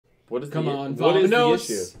What is Come the, on, what is the Vamonos.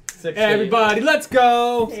 issue? 16. Everybody, let's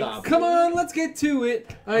go. Stop. Come on, let's get to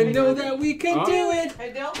it. I know that we can do it.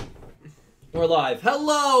 Hey, Dill. We're live.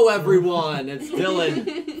 Hello, everyone. It's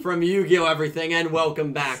Dylan from Yu-Gi-Oh! Everything, and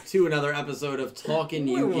welcome back to another episode of Talkin'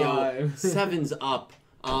 We're Yu-Gi-Oh! live. Sevens Up.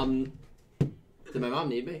 Did my mom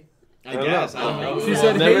need me? I guess. I don't know. She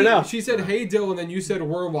said, Never "Hey," know. she said, "Hey, Dylan," and then you said,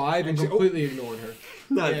 "We're live," and completely ignored her.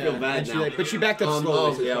 I feel bad now. But she backed up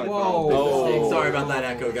slowly. So yeah. Whoa. Big mistake. Sorry about that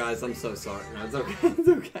echo, guys. I'm so sorry. No, it's okay. It's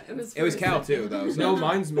okay. It was Cal too, though. So. No,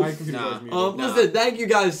 my computer was muted. Listen, thank you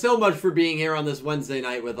guys so much for being here on this Wednesday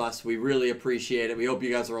night with us. We really appreciate it. We hope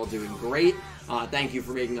you guys are all doing great. Thank you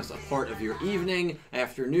for making us a part of your evening,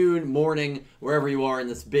 afternoon, morning, wherever you are in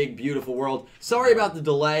this big, beautiful world. Sorry about the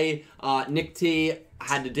delay. Nick T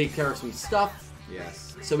had to take care of some stuff.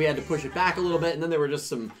 Yes. So we had to push it back a little bit, and then there were just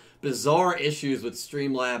some bizarre issues with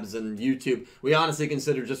Streamlabs and YouTube. We honestly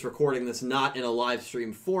considered just recording this not in a live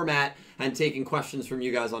stream format and taking questions from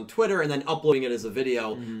you guys on Twitter and then uploading it as a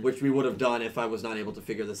video, which we would have done if I was not able to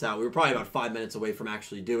figure this out. We were probably about 5 minutes away from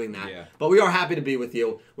actually doing that. Yeah. But we are happy to be with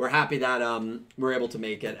you. We're happy that we're able to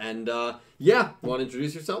make it. And yeah, want to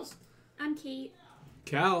introduce yourselves? I'm Kate.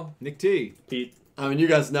 Cal. Nick T. Pete. I mean, you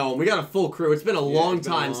guys know him. We got a full crew. It's been a long it's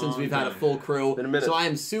been a time long since we've had a time. full crew. Been a minute. So I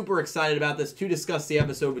am super excited about this to discuss the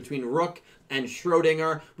episode between Rook and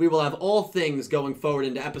Schrodinger. We will have all things going forward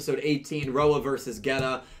into episode 18, Roa versus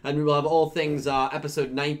Geta. And we will have all things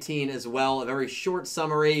episode 19 as well. A very short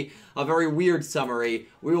summary, a very weird summary.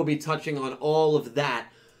 We will be touching on all of that.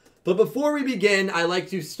 But before we begin, I like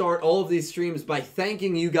to start all of these streams by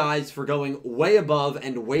thanking you guys for going way above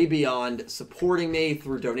and way beyond, supporting me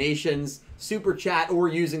through donations, super chat, or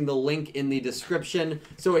using the link in the description.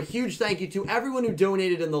 So a huge thank you to everyone who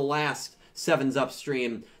donated in the last Sevens Up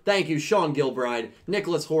stream. Thank you, Sean Gilbride,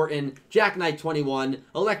 Nicholas Horton, Jack Knight 21,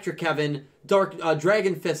 Electric Kevin, Dark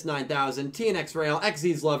Dragon Fist 9000, TNX Rail,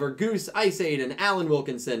 XZ's Lover, Goose, Ice Aiden, Alan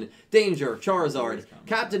Wilkinson, Danger, Charizard,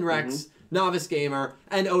 Captain Rex, Novice Gamer,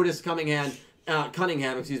 and Otis Cunningham,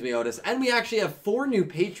 Otis. And we actually have 4 new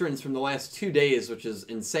patrons from the last 2 days, which is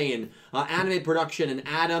insane. Anime Production and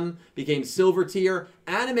Adam became Silver Tier.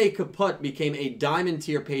 Anime Kaput became a Diamond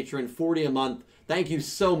Tier patron, 40 a month. Thank you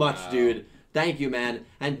so much, dude. Thank you, man.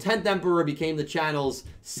 And 10th Emperor became the channel's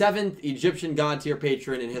 7th Egyptian God Tier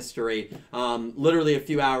patron in history. Literally a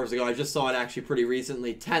few hours ago. I just saw it actually pretty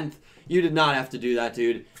recently. 10th. You did not have to do that,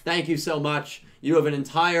 dude. Thank you so much. You have an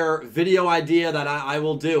entire video idea that I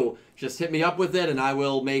will do. Just hit me up with it and I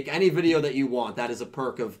will make any video that you want. That is a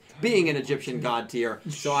perk of being an Egyptian God Tier.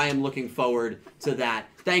 So I am looking forward to that.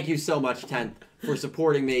 Thank you so much, 10th, for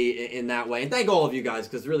supporting me in that way. And thank all of you guys,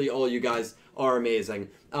 because really all you guys are amazing.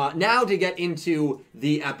 Now to get into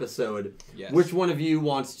the episode. Yes. Which one of you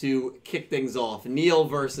wants to kick things off? Rook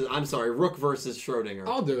versus Schrodinger.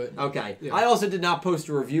 I'll do it. Okay. Yeah. I also did not post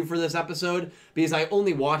a review for this episode because I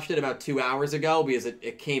only watched it about 2 hours ago because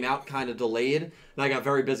it came out kind of delayed and I got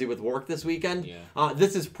very busy with work this weekend. Yeah.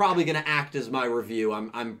 This is probably going to act as my review.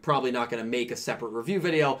 I'm probably not going to make a separate review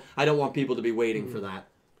video. I don't want people to be waiting for that.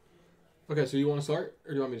 Okay, so you want to start,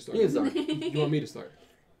 or do you want me to start? You start. You want me to start?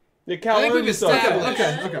 Yeah, Cal, I think why we've don't you start?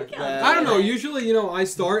 established. Okay. I don't know. Usually, I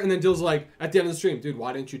start, and then Dill's like, at the end of the stream, dude,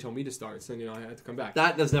 why didn't you tell me to start? So then, I had to come back.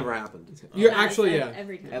 That has never happened. You're actually, yeah.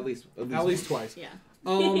 Every time. At least Twice. Yeah.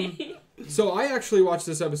 So I actually watched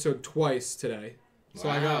this episode twice today. So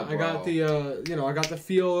I got the I got the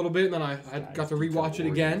feel a little bit, and then I got to rewatch it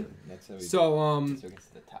again. That's how we So so it gets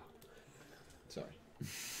to the top. Sorry.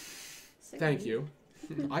 thank you.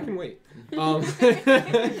 I can wait. I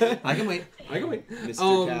can wait. I can wait.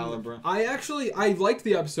 Mr. Caliber. I liked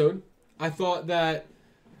the episode. I thought that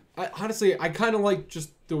honestly I kind of liked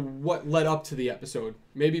just what led up to the episode.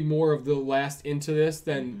 Maybe more of the last into this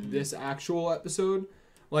than this actual episode.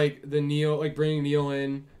 Like bringing Neil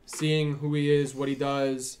in, seeing who he is, what he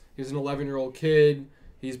does. He's an 11-year-old kid.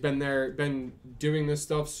 He's been doing this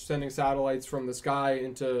stuff, sending satellites from the sky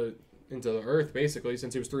into the Earth basically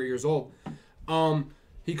since he was 3 years old.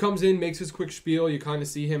 He comes in, makes his quick spiel. You kind of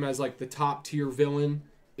see him as like the top tier villain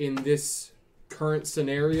in this current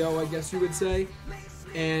scenario, I guess you would say.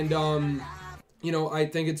 And I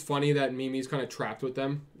think it's funny that Mimi's kind of trapped with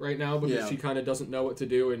them right now because she kind of doesn't know what to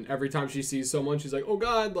do. And every time she sees someone, she's like, "Oh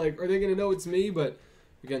God, like, are they gonna know it's me?" But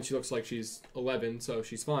again, she looks like she's 11, so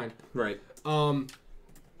she's fine. Right.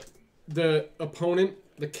 The opponent,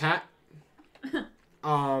 the cat,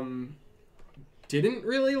 didn't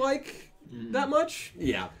really like that much.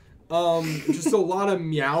 Yeah. Just a lot of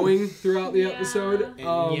meowing throughout the episode.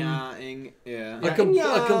 Yeah. A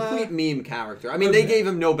complete meme character. I mean, they gave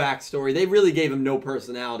him no backstory. They really gave him no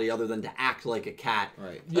personality other than to act like a cat.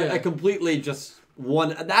 Right. A completely just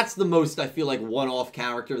That's the most I feel like one-off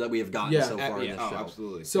character that we have gotten so far in this show.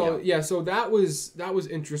 Absolutely. So that was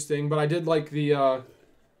interesting, but I did like the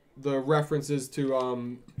references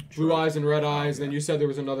to Blue Eyes and Red Eyes, and then you said there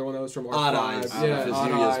was another one that was from Odd Arc 5. Eyes. Yeah,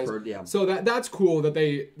 Odd Eyes. Yeah. So that's cool that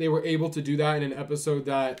they were able to do that in an episode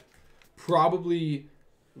that probably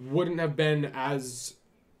wouldn't have been as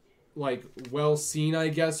like well seen, I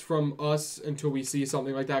guess, from us until we see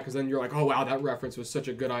something like that, because then you're like, oh wow, that reference was such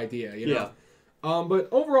a good idea, you know? But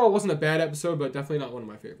overall it wasn't a bad episode, but definitely not one of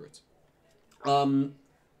my favorites.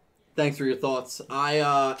 Thanks for your thoughts.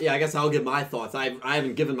 I guess I'll give my thoughts. I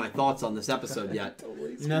haven't given my thoughts on this episode yet.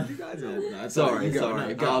 No, Sorry.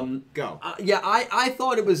 Go. I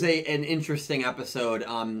thought it was an interesting episode.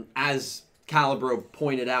 As Calibro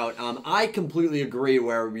pointed out, I completely agree.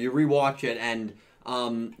 Where you rewatch it and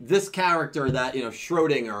this character that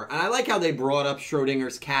Schrodinger, and I like how they brought up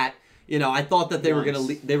Schrodinger's cat. I thought that they were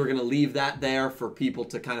gonna leave that there for people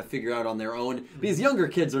to kind of figure out on their own, because younger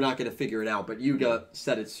kids are not gonna figure it out. But Yuga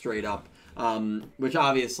said it straight up, which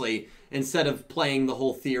obviously, instead of playing the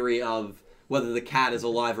whole theory of whether the cat is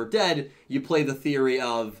alive or dead, you play the theory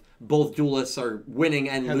of both duelists are winning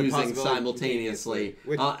and losing simultaneously.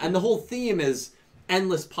 And the whole theme is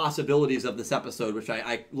endless possibilities of this episode, which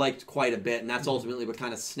I liked quite a bit, and that's ultimately what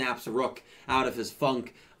kind of snaps Rook out of his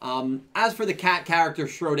funk. As for the cat character,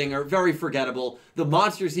 Schrodinger, very forgettable. The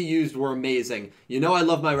monsters he used were amazing. I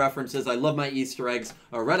love my references. I love my Easter eggs.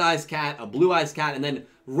 A red eyes cat, a blue eyes cat, and then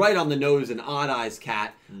right on the nose, an odd eyes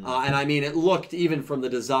cat. And I mean, it looked, even from the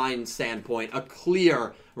design standpoint, a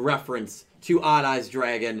clear reference to Odd Eyes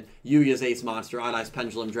Dragon, Yuya's Ace Monster, Odd Eyes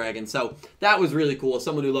Pendulum Dragon. So that was really cool. As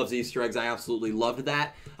someone who loves Easter eggs, I absolutely loved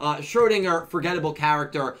that. Schrodinger, forgettable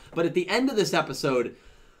character. But at the end of this episode,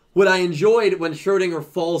 what I enjoyed when Schrodinger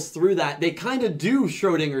falls through that, they kind of do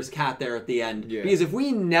Schrodinger's cat there at the end. Yeah. Because if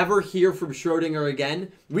we never hear from Schrodinger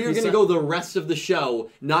again, we are going to go the rest of the show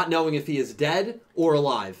not knowing if he is dead or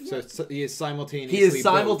alive. So he is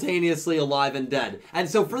simultaneously alive and dead. And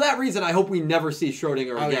so for that reason, I hope we never see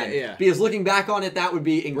Schrodinger again. Yeah. Because looking back on it, that would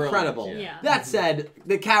be incredible. Yeah. That said,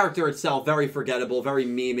 the character itself, very forgettable, very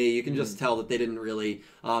memey. You can just tell that they didn't really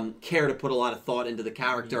care to put a lot of thought into the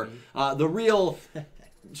character. The real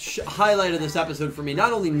highlight of this episode for me,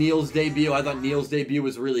 not only Neil's debut, I thought Neil's debut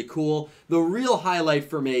was really cool. The real highlight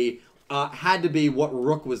for me had to be what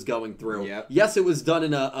Rook was going through. Yep. Yes, it was done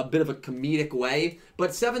in a bit of a comedic way,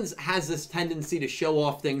 but Sevens has this tendency to show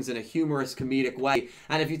off things in a humorous, comedic way.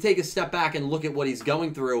 And if you take a step back and look at what he's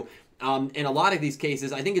going through, in a lot of these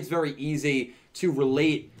cases, I think it's very easy to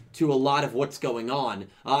relate to a lot of what's going on.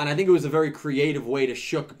 And I think it was a very creative way to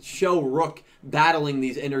show Rook battling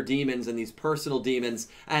these inner demons and these personal demons.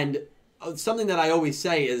 And something that I always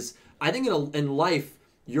say is, I think in life,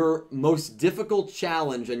 your most difficult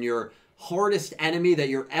challenge and your hardest enemy that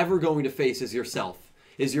you're ever going to face is yourself,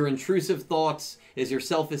 is your intrusive thoughts, is your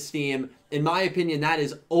self-esteem. In my opinion, that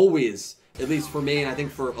is always, at least for me, and I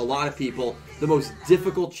think for a lot of people, the most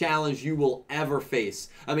difficult challenge you will ever face.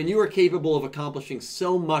 I mean, you are capable of accomplishing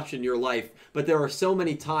so much in your life, but there are so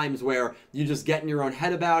many times where you just get in your own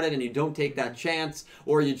head about it and you don't take that chance,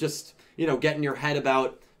 or you just, get in your head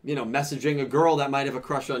about, messaging a girl that might have a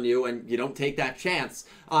crush on you and you don't take that chance.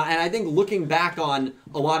 And I think looking back on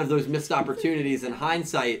a lot of those missed opportunities in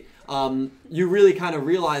hindsight, you really kind of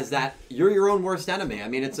realize that you're your own worst enemy. I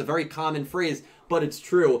mean, it's a very common phrase, but it's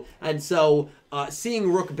true. And so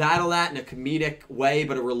seeing Rook battle that in a comedic way,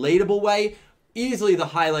 but a relatable way, easily the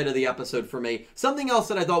highlight of the episode for me. Something else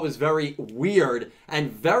that I thought was very weird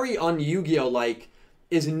and very un-Yu-Gi-Oh! Like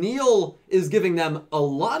is Neil is giving them a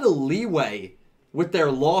lot of leeway with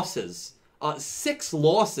their losses. 6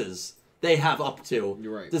 losses they have up to.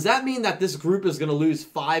 You're right. Does that mean that this group is going to lose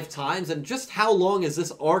 5 times? And just how long is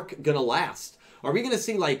this arc going to last? Are we going to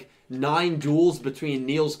see like 9 duels between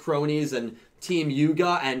Neil's cronies and Team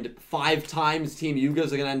Yuga, and 5 times Team Yugas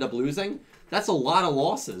are going to end up losing? That's a lot of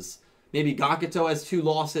losses. Maybe Gakuto has 2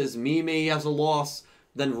 losses, Mimi has a loss,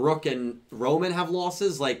 then Rook and Roman have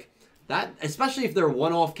losses. Like that, especially if they're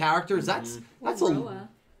one-off characters, that's Roa.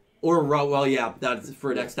 Or Roa, well, yeah, that's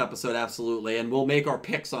for next episode, absolutely. And we'll make our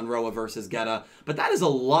picks on Roa versus Geta. But that is a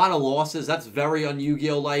lot of losses. That's very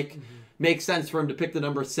un-Yu-Gi-Oh-like. Makes sense for him to pick the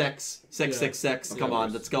number 666. Come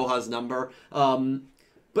on, that's Goha's number.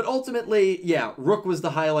 But ultimately, yeah, Rook was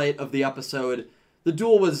the highlight of the episode. The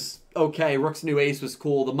duel was okay. Rook's new ace was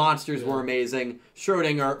cool. The monsters were amazing.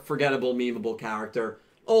 Schrodinger, forgettable, memeable character.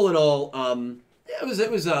 All in all,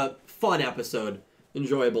 it was a fun episode.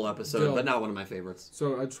 Enjoyable episode, but not one of my favorites.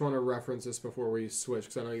 So I just want to reference this before we switch,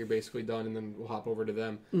 because I know you're basically done, and then we'll hop over to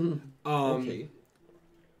them. Okay.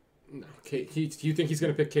 No, Kate. You think he's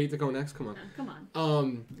gonna pick Kate to go next? Come on. Come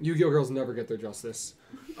on. Yu-Gi-Oh girls never get their justice.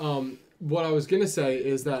 What I was gonna say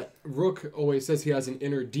is that Rook always says he has an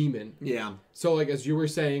inner demon. Yeah. So like as you were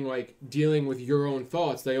saying, like dealing with your own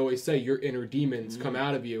thoughts, they always say your inner demons come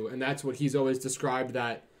out of you, and that's what he's always described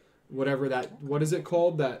that. What is it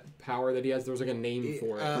called? That power that he has. There was like a name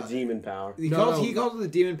for it. The demon power. He calls it the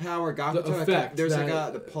demon power. The effect. There's that,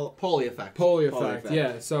 like the Poly effect. Poly effect.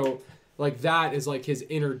 Yeah. So like that is like his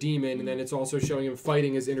inner demon, and then it's also showing him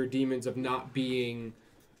fighting his inner demons of not being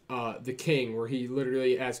the king, where he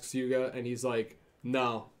literally asks Yuga, and he's like,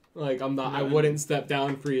 "No, like I'm not. I wouldn't step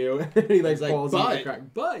down for you." He like falls into the crack.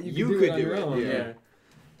 But you could do it on your own. Yeah.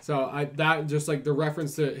 So that just like the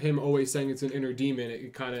reference to him always saying it's an inner demon,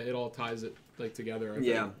 it all ties it like together. I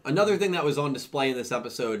think. Another thing that was on display in this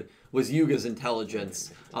episode was Yuga's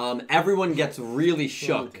intelligence. Everyone gets really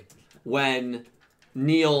shook when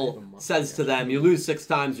Neil says to them, "You lose 6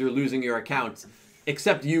 times, you're losing your account."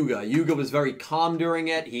 Except Yuga. Yuga was very calm during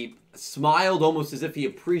it. He smiled almost as if he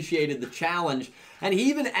appreciated the challenge. And he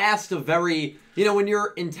even asked a very, when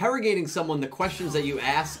you're interrogating someone, the questions that you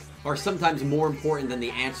ask are sometimes more important than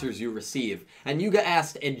the answers you receive. And Yuga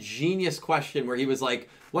asked a genius question where he was like,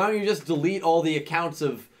 why don't you just delete all the accounts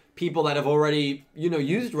of people that have already,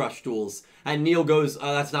 used Rush Duels? And Neil goes,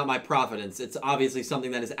 that's not my providence. It's obviously something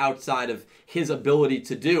that is outside of his ability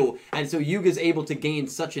to do. And so Yuga's able to gain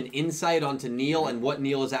such an insight onto Neil and what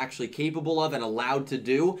Neil is actually capable of and allowed to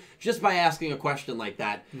do just by asking a question like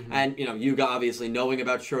that. Mm-hmm. And, Yuga obviously knowing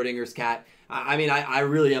about Schrodinger's cat. I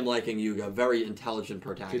really am liking Yuga. Very intelligent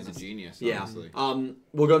protagonist. Kid's a genius, yeah. honestly.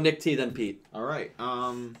 We'll go Nick T, then Pete. All right.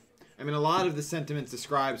 A lot of the sentiments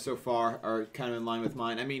described so far are kind of in line with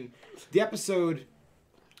mine. The episode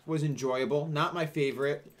was enjoyable. Not my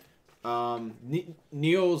favorite.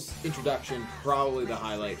 Neil's introduction, probably the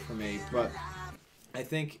highlight for me. But I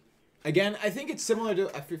think it's similar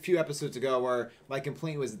to a few episodes ago where my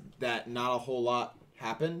complaint was that not a whole lot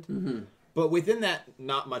happened. Mm-hmm. But within that,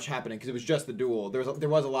 not much happening because it was just the duel. There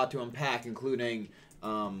was a lot to unpack, including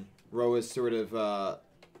Roa's sort of,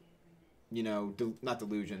 not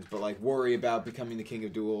delusions, but like worry about becoming the king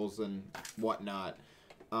of duels and whatnot.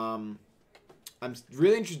 I'm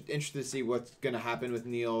really interested to see what's going to happen with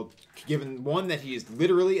Neil, given one that he is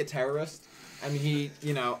literally a terrorist.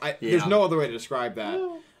 There's no other way to describe that.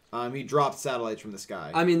 He dropped satellites from the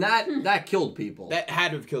sky. That killed people. That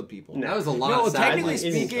had to have killed people. That was a lot of satellites.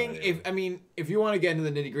 Technically speaking, if you want to get into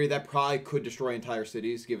the nitty-gritty, that probably could destroy entire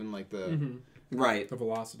cities, given like the... Mm-hmm. Right. The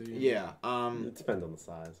velocity. Yeah. It depends on the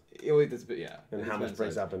size. Yeah. And how much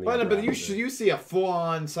breaks up in the But you see a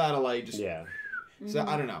full-on satellite just... Yeah. So,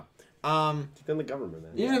 I don't know. Then the government,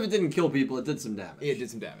 man. Even if it didn't kill people, it did some damage. Yeah, it did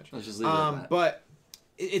some damage. Let's just leave it at that. But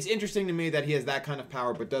it's interesting to me that he has that kind of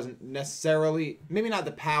power, but doesn't necessarily... Maybe not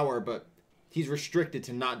the power, but he's restricted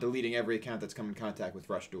to not deleting every account that's come in contact with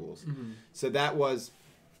Rush Duels. Mm-hmm. So that was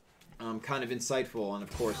kind of insightful, and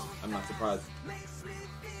of course, I'm not surprised,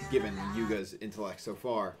 given Yuga's intellect so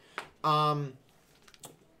far.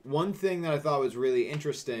 One thing that I thought was really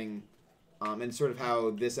interesting, and sort of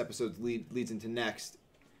how this episode leads into next,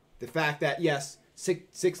 the fact that, yes,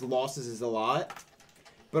 six losses is a lot,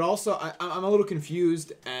 but also I'm a little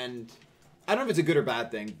confused, and I don't know if it's a good or bad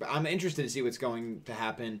thing, but I'm interested to see what's going to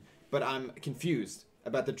happen, but I'm confused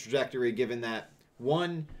about the trajectory given that,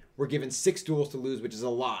 one, we're given 6 duels to lose, which is a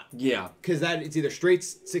lot. Yeah. Because it's either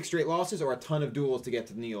 6 straight losses or a ton of duels to get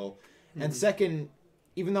to Neil. Mm-hmm. And second,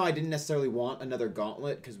 even though I didn't necessarily want another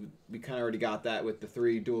gauntlet, because we kind of already got that with the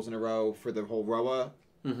 3 duels in a row for the whole Roa,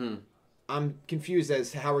 I'm confused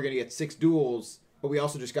as to how we're going to get 6 duels, but we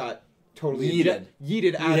also just got totally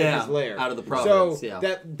yeeted out of his lair. Out of the province, So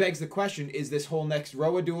that begs the question, is this whole next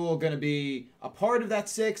Roa duel going to be a part of that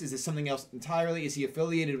 6? Is this something else entirely? Is he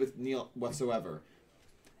affiliated with Neil whatsoever?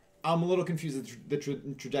 I'm a little confused at the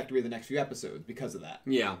trajectory of the next few episodes because of that.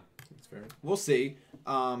 Yeah. That's fair. We'll see.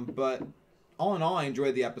 But all in all, I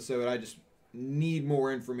enjoyed the episode. I just need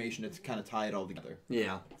more information to kind of tie it all together.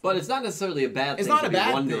 Yeah. But it's not necessarily a bad thing to be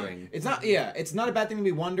wondering. It's not a bad thing to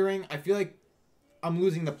be wondering. I feel like I'm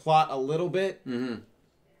losing the plot a little bit,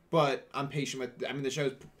 but I'm patient with... the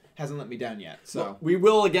show hasn't let me down yet, so... Well, we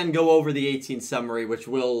will, again, go over the 18 summary, which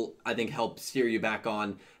will, I think, help steer you back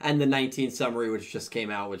on, and the 19 summary, which just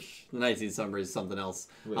came out, which the 19 summary is something else.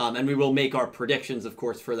 Right. And we will make our predictions, of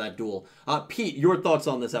course, for that duel. Pete, your thoughts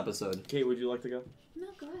on this episode? Kate, would you like to go? No,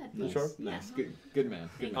 go ahead. You sure? Nice. Good man.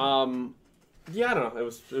 Yeah, I don't know. It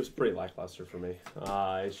was pretty lackluster for me.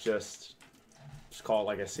 It's just call it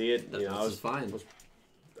like I see it. This is fine.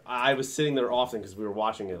 I was sitting there often because we were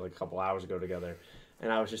watching it like a couple hours ago together,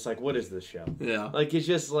 and I was just like, "What is this show?" Yeah. Like it's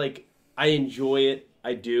just like I enjoy it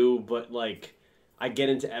I do, but like I get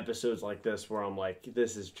into episodes like this where I'm like,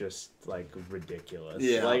 this is just like ridiculous.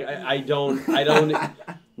 Yeah. Like I don't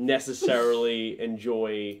necessarily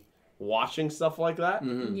enjoy watching stuff like that.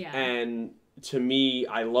 Mhm. Yeah. And to me,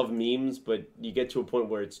 I love memes, but you get to a point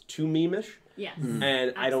where it's too meme-ish. Yes.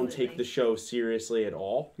 And I don't take Absolutely. the show seriously at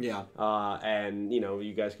all. Yeah. And, you know,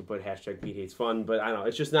 you guys can put hashtag Pete Hates Fun, but I don't know.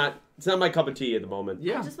 It's just not, it's not my cup of tea at the moment.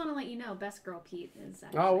 Yeah. I just want to let you know, Best Girl Pete is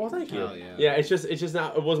actually. Oh, well, thank you. Hell yeah. Yeah, it's just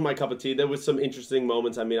not, it wasn't my cup of tea. There was some interesting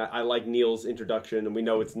moments. I mean, I like Neil's introduction, and we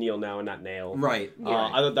know it's Neil now and not Nail. Right.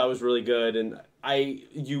 I thought that was really good, and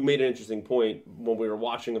you made an interesting point when we were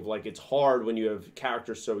watching of like, it's hard when you have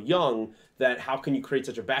characters so young that how can you create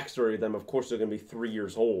such a backstory of them? Of course, they're going to be 3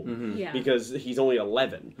 years old Yeah. because he's only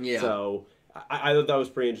 11. Yeah. So I thought that was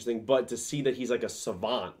pretty interesting. But to see that he's like a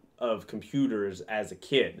savant of computers as a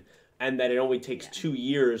kid, and that it only takes 2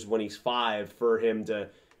 years when he's 5 for him to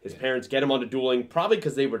his parents get him onto dueling, probably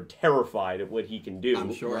because they were terrified at what he can do.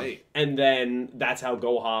 I'm sure. Right. And then that's how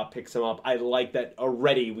Goha picks him up. I like that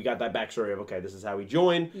already we got that backstory of, okay, this is how he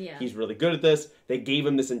joined. Yeah. He's really good at this. They gave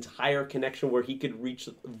him this entire connection where he could reach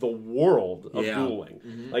the world of Yeah. dueling.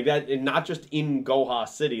 Like that, and not just in Goha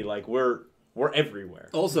City. Like we're everywhere.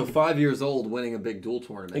 Also, 5 years old, winning a big duel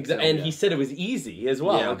tournament. Exactly. too. And he said it was easy as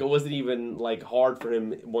well. Yeah. Like it wasn't even like hard for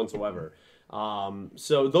him whatsoever.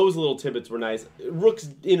 So those little tidbits were nice. Rook's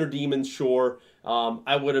inner demons, sure.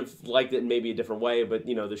 I would have liked it in maybe a different way, but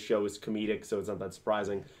you know the show is comedic, so it's not that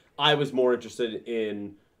surprising. I was more interested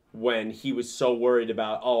in when he was so worried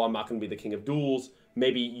about, oh, I'm not going to be the king of duels.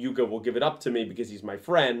 Maybe Yuga will give it up to me because he's my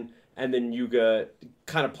friend. And then Yuga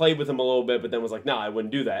kind of played with him a little bit, but then was like, no, I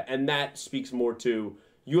wouldn't do that. And that speaks more to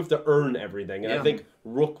you have to earn everything. And Yeah. I think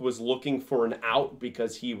Rook was looking for an out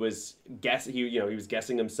because he was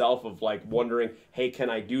guessing himself of like wondering, hey,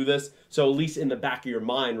 can I do this? So at least in the back of your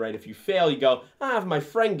mind, right, if you fail, you go, if my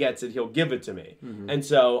friend gets it, he'll give it to me. And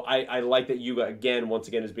so I like that Yuga once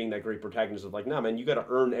again is being that great protagonist of like, no, man, you got to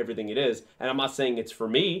earn everything it is. And I'm not saying it's for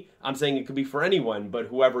me. I'm saying it could be for anyone, but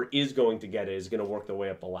whoever is going to get it is going to work their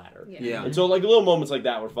way up the ladder. Yeah. And so like little moments like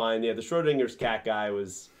that were fine. Yeah, the Schrodinger's cat guy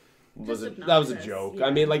was Just that was a obnoxious, joke. yeah.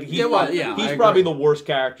 I mean, like Yeah, well, yeah, I he's agree. probably the worst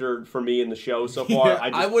character for me in the show so far. Yeah,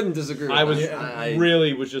 I wouldn't disagree with I was that. I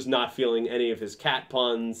really was just not feeling any of his cat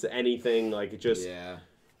puns, anything like it just. Yeah.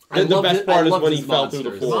 I The loved best it- part I is loved when he his fell through the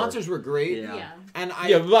monsters. The floor. monsters were great. Yeah. Yeah. And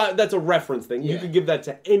Yeah, but that's a reference thing. You Yeah. could give that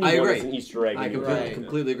to anyone I agree. as an Easter egg. I and you completely, would. Right.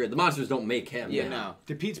 completely agree. The monsters don't make him. Yeah, no.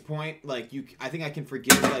 To Pete's point, like I think I can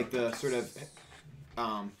forgive like the sort of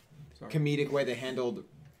comedic way they handled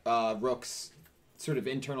Rook's sort of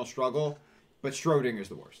internal struggle, but Schrodinger's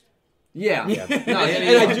the worst. Yeah. Yeah. No,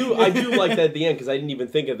 And I do like that at the end because I didn't even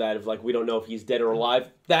think of that. Of like we don't know if he's dead or alive.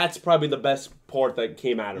 That's probably the best part that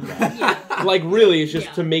came out of that. Like really, it's just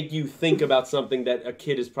Yeah. to make you think about something that a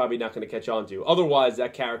kid is probably not going to catch on to. Otherwise,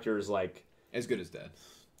 that character is like. As good as dead.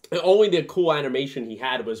 Only the cool animation he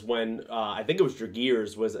had was when I think it was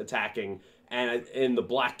Dragears was attacking, and the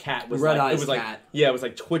black cat was Red like Eyes it was like cat. it was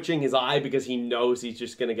like twitching his eye because he knows he's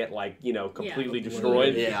just gonna get like completely Yeah.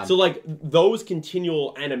 destroyed. Yeah. So like those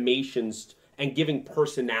continual animations and giving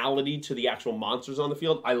personality to the actual monsters on the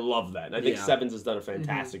field, I love that. And I think Yeah. Sevens has done a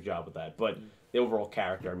fantastic job with that. But the overall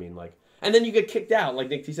character, I mean, like, and then you get kicked out, like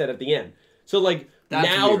Nick T said at the end. So like. That's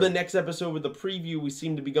Now weird. the next episode with the preview, we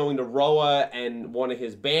seem to be going to Roa and one of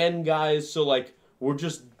his band guys. So like we're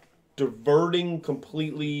just diverting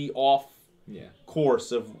completely off Yeah.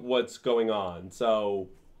 course of what's going on. So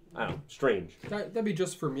I don't know, strange. That'd be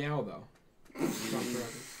just for Meow though. Not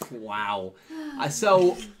forever. Wow.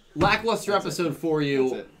 So, lackluster episode for you,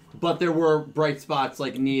 That's it. but there were bright spots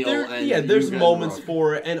like Neil and There's Yuga and moments Rook.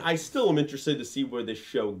 for it, and I still am interested to see where this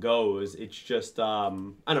show goes. It's just I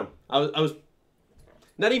don't know. I was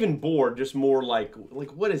not even bored, just more like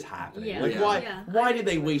what is happening? Yeah. Like Yeah. why Yeah, why I did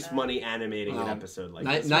they agree with waste that. money animating an episode like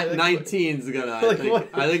Ni- this? ni- Like, 19's gonna. Like,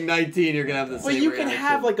 I think 19. You're gonna have the same. Well, you can reaction.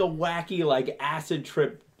 have like a wacky like acid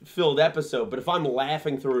trip filled episode, but if I'm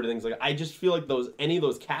laughing through it, things like I just feel like any of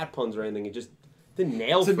those cat puns or anything, it just didn't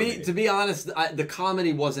nail To for me. be honest, the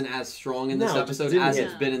comedy wasn't as strong in this No, it just episode didn't as hit.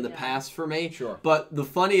 it's been in the Yeah. past for me. Sure. But the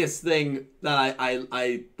funniest thing that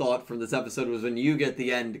I thought from this episode was when Yuga at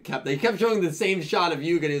the end they kept showing the same shot of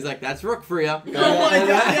Yuga and he's like, "That's Rook for you." Oh my God,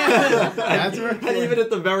 yeah. That's Rook. And even at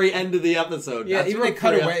the very end of the episode, Yeah, that's even they Rook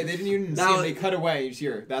cut for ya. away. They didn't even Now- see it. They cut away. You just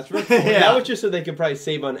hear, that's Rook. Yeah. That was just so they could probably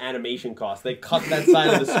save on animation costs. They cut that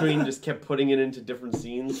side of the screen, just kept putting it into different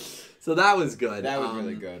scenes. So that was good. That was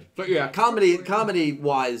really good. But yeah, comedy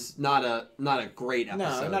wise, not a great No,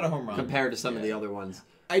 episode. not a home run. compared to some of Yeah. the other ones.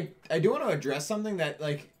 I do want to address something that,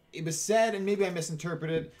 like, it was said, and maybe I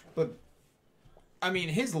misinterpreted, but, I mean,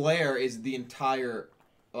 his lair is the entire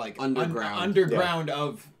like Underground. underground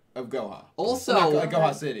of Goha. Also, Not like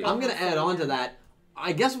Goha City. I'm going to add on to that.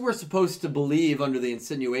 I guess we're supposed to believe, under the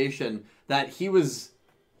insinuation, that he was,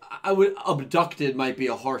 abducted might be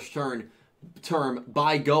a harsh term,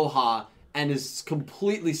 by Goha, and is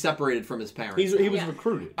completely separated from his parents. He was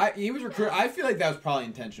recruited. He was recruited. I feel like that was probably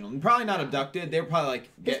intentional. Probably not abducted. They were probably like,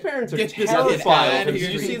 His parents are get this terrified out of him. of Did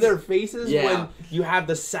you here. see their faces Yeah. when you have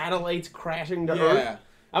the satellites crashing to Yeah. Earth?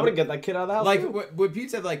 I would have get that kid out of the house. Like too. what Pete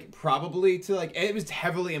said, like probably to like it was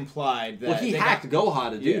heavily implied that Well, he they hacked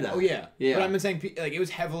Goha to do yeah. that. Oh yeah, Yeah. But I'm saying like it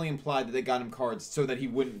was heavily implied that they got him cards so that he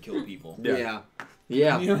wouldn't kill people. Yeah.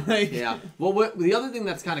 Yeah. You know, like, Yeah. Well, the other thing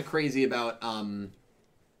that's kind of crazy about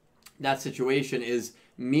that situation is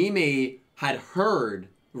Mimi had heard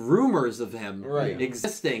rumors of him Right.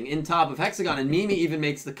 existing in Top of Hexagon, and Mimi even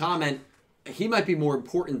makes the comment, he might be more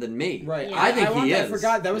important than me. Right. Yeah. I think he I is.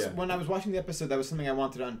 forgot that was Yeah. when I was watching the episode. That was something I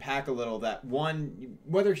wanted to unpack a little. That one,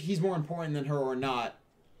 whether he's more important than her or not.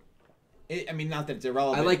 I mean, not that it's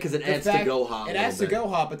irrelevant. I like because it The adds fact- to Goha. It adds to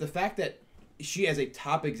Goha, but the fact that she, as a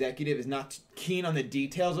top executive, is not keen on the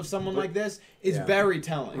details of someone like this is Yeah. very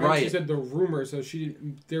telling. Right. She said the rumor, so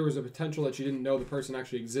there was a potential that she didn't know the person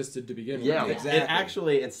actually existed to begin Yeah. with. Exactly. It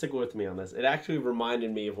actually, and stick with me on this, it actually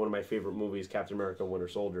reminded me of one of my favorite movies, Captain America Winter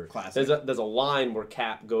Soldier. Classic. There's a line where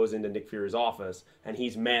Cap goes into Nick Fury's office, and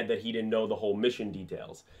he's mad that he didn't know the whole mission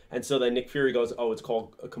details. And so then Nick Fury goes, oh, it's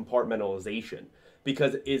called a compartmentalization.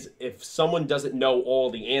 Because if someone doesn't know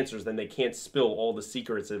all the answers, then they can't spill all the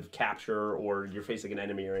secrets of capture or you're facing an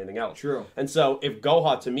enemy or anything else. True. And so if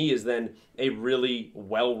Goha, to me, is then a really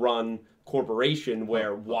well-run corporation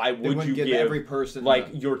where why would you wouldn't give give every person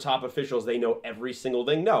like the- your top officials, they know every single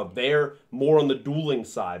thing? No, they're more on the dueling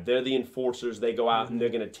side. They're the enforcers. They go out and they're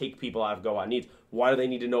going to take people out of Goha needs. Why do they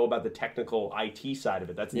need to know about the technical IT side of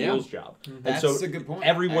it? That's Neil's job. That's and so a good point,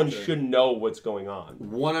 everyone actually. should know what's going on.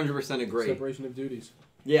 100% agree. Separation of duties.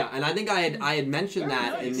 Yeah, and I think I had mentioned Very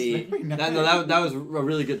that in nice. the Very nice. that was a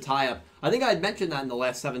really good tie-up. I think I had mentioned that in the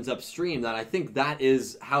last Sevens Up stream, that I think that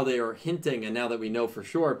is how they are hinting, and now that we know for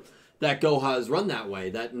sure that Goha is run that way,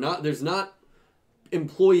 that there's not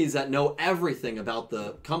employees that know everything about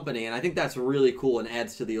the company, and I think that's really cool and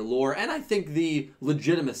adds to the allure, and I think the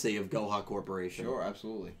legitimacy of Goha Corporation. Sure,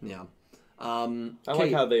 absolutely. Yeah. I like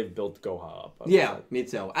Kate. how they've built Goha up. Yeah, me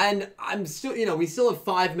too. And I'm still, we still have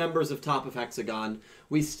 5 members of Top of Hexagon.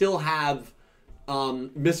 We still have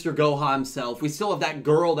Mr. Goha himself. We still have that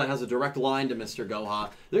girl that has a direct line to Mr. Goha.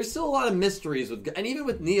 There's still a lot of mysteries with, and even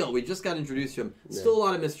with Neil, we just got introduced to him. Still a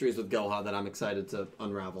lot of mysteries with Goha that I'm excited to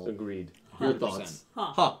unravel. Agreed. Your thoughts? Huh.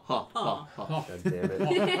 Ha ha ha ha. God damn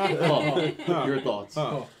it. Ha. Your thoughts?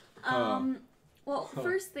 Well,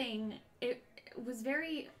 first thing, it was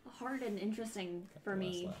very hard and interesting for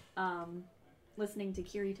me listening to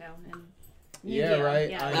Kirito and Yeah, Yu-Gi-Oh. right.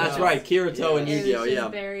 Yeah, I That's know. right, Kirito and It was Yu-Gi-Oh, just yeah.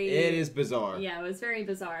 very, It is bizarre. Yeah, it was very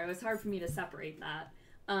bizarre. It was hard for me to separate that.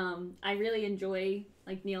 I really enjoy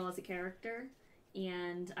like Neil as a character,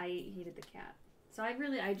 and I hated the cat. So I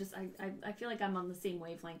feel like I'm on the same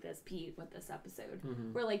wavelength as Pete with this episode,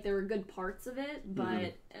 where like there were good parts of it,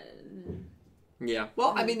 but Yeah.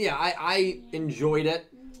 Well, I mean, yeah, I enjoyed it,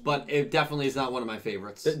 but it definitely is not one of my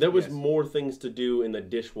favorites. There was Yes. more things to do in the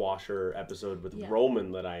dishwasher episode with Yeah.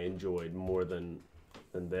 Roman that I enjoyed more than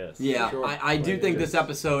this. Yeah, Sure. I do think this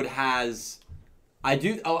episode has... I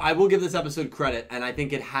will give this episode credit, and I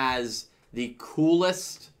think it has the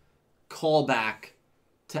coolest callback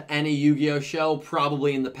to any Yu-Gi-Oh show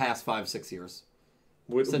probably in the past 5-6 years.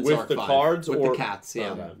 With Since the Arc 5. cards With or the cats,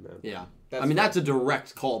 yeah. Okay, man. Yeah. That's I mean, fair. that's a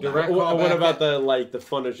direct callback. Direct- What callback about that- the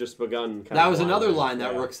fun has just begun? That was another line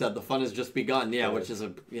that Yeah. Rook said. The fun has just begun. Yeah, Yeah. which is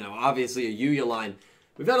obviously a Yu-Gi-Oh line.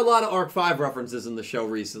 We've had a lot of Arc 5 references in the show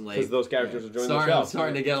recently. Because those characters are joining the show.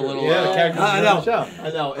 Starting to get a little... Yeah, the characters I are know. joining the show.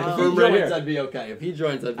 I know. If he Confirmed right joins, here. I'd be okay. If he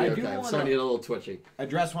joins, I'd be I do okay. I'm wanna- starting to get a little twitchy.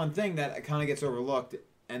 Address one thing that kind of gets overlooked,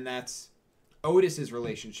 and that's Otis's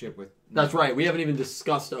relationship with. That's right. We haven't even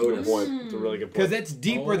discussed Good Otis. point. It's a really good point. Because it's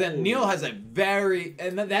deeper than Neil has a very,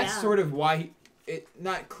 and that's Yeah. sort of why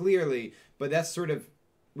not clearly, but that's sort of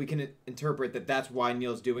we can interpret that that's why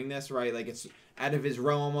Neil's doing this, right? Like it's out of his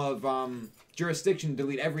realm of jurisdiction to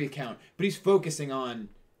delete every account, but he's focusing on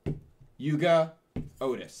Yuga,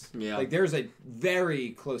 Otis. Yeah. Like there's a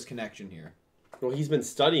very close connection here. Well, he's been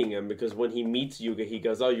studying him because when he meets Yuga, he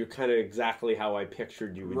goes, "Oh, you're kind of exactly how I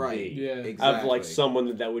pictured you would Right. be." Yeah. Exactly. Of like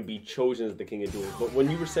someone that would be chosen as the king of duels. But when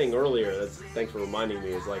you were saying earlier, thanks for reminding me,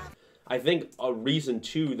 is like I think a reason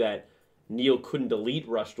too that Neil couldn't delete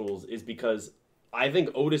Rush Duels is because I think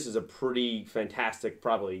Otis is a pretty fantastic,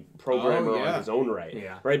 probably programmer yeah. on his own right.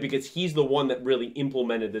 Yeah. Right? Because he's the one that really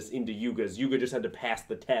implemented this into Yuga's. Yuga just had to pass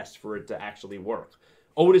the test for it to actually work.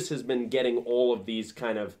 Otis has been getting all of these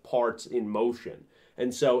kind of parts in motion.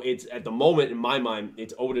 And so it's, at the moment, in my mind,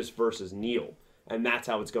 it's Otis versus Neil. And that's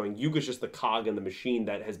how it's going. Yuga's just the cog in the machine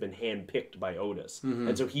that has been handpicked by Otis.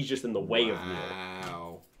 And so he's just in the way of Neil.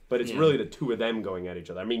 Wow. But it's really the two of them going at each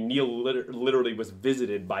other. I mean, Neil literally was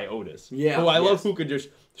visited by Otis. Yeah. Who I love who could just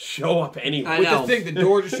show up anywhere. I With know. the thing, the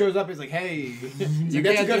door just shows up. He's like, "Hey, You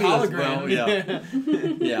that's a can't good do this,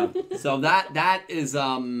 hologram." bro. Yeah. So that is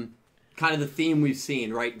kind of the theme we've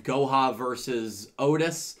seen, right? Goha versus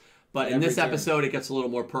Otis. But in Every this turn. episode, it gets a little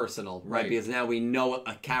more personal, right? Right. Because now we know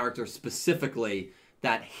a character specifically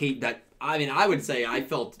that I mean, I would say I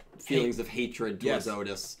felt feelings of hatred towards Yes.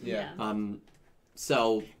 Otis. Yeah.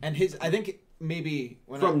 So And I think maybe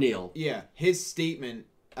from Neil. Yeah, his statement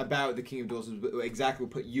about the King of Duels was exactly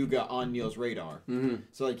what put Yuga on Neil's radar. Mm-hmm.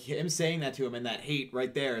 So like him saying that to him and that hate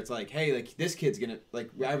right there, it's like, hey, like this kid's gonna like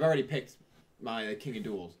I've already picked my King of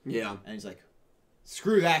Duels, Yeah. and he's like,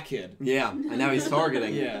 screw that kid. Yeah, and now he's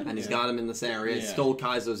targeting, Yeah, and he's yeah. got him in this area. He Yeah. stole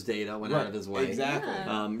Kaizo's data, went out of his way. Exactly.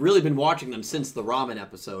 Yeah. Really been watching them since the ramen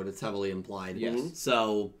episode. It's heavily implied. Yes.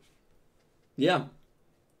 So, yeah.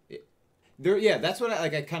 That's what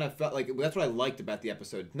I kind of felt like. That's what I liked about the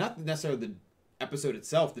episode. Not necessarily the episode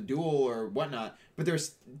itself, the duel or whatnot, but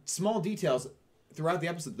there's small details throughout the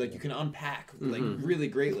episode like you can unpack like really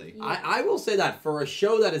greatly. I will say that for a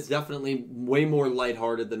show that is definitely way more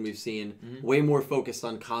lighthearted than we've seen, way more focused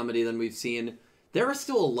on comedy than we've seen, there are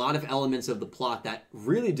still a lot of elements of the plot that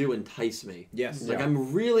really do entice me. Yes. Like,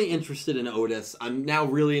 I'm really interested in Otis. I'm now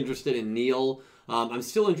really interested in Neil. I'm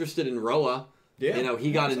still interested in Roa. Yeah. You know,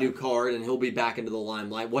 he got a new card and he'll be back into the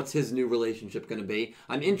limelight. What's his new relationship going to be?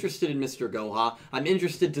 I'm interested in Mr. Goha. I'm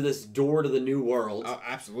interested to this door to the new world. Oh,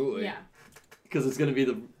 absolutely. Yeah. Because it's going to be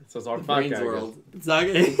the So it's our brains podcast. world. It's not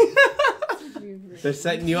gonna... They're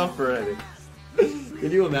setting you up already. Can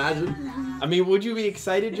you imagine? I mean, would you be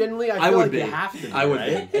excited generally? I feel would like be. you have to be, I would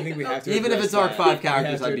right? be. I think we have to. Even if address it's Arc that. 5 We have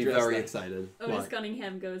characters, to I'd be address very that. excited. Otis What?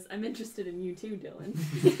 Cunningham goes, I'm interested in you too,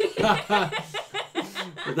 Dylan.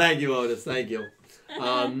 Well, thank you, Otis. Thank you.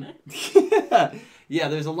 Yeah,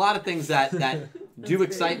 there's a lot of things that do great.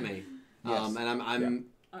 excite me. Yes. And I'm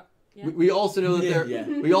Yeah. we also know that Yeah.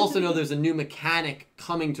 we also know there's a new mechanic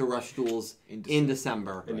coming to Rush Duels in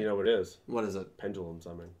December. And you know what it is? What is it? Pendulum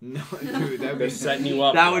summon. No, dude, that would They're be setting you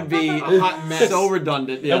up. That bro. would be a hot mess. so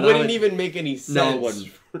redundant. Yeah, It that wouldn't would- even make any sense. No, it wouldn't.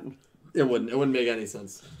 It wouldn't. It wouldn't make any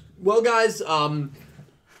sense. Well, guys,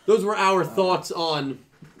 those were our thoughts on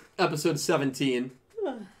episode 17.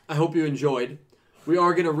 I hope you enjoyed. We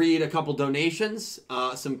are going to read a couple donations,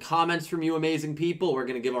 some comments from you amazing people. We're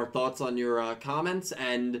going to give our thoughts on your comments,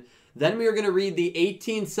 and then we are going to read the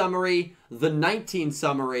 18 summary, the 19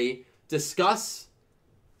 summary, discuss,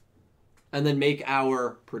 and then make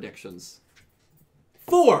our predictions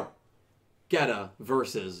for Geta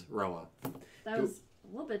versus Roa. That was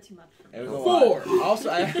a little bit too much for me. It was a Four. lot. Also,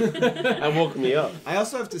 That woke me up. I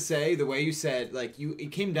also have to say the way you said like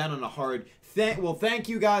it came down on a hard. Thank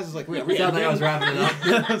you guys. I was like, wait, We thought I was wrapping it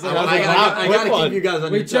up. I was like, I gotta keep you guys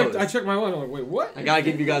on your toes. I checked my one. I'm like, wait, what? I gotta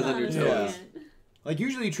keep you guys on your Yeah. toes. like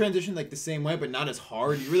usually you transition like the same way, but not as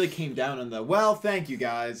hard. You really came down on the thank you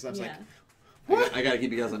guys. I was Yeah. like, I gotta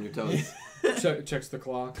keep you guys on your toes. Checks the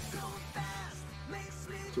clock.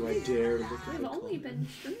 Do I dare to look at We've the only clock? been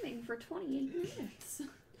streaming for 28 minutes.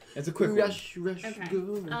 it's a quick one. Rush, Okay.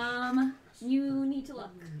 go. You need to look.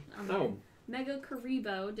 Oh. Mega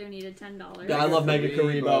Karibo donated $10. Yeah, I love Mega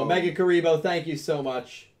Karibo. Karibo. Mega Karibo, thank you so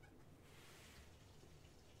much.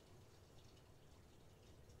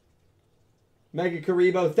 Mega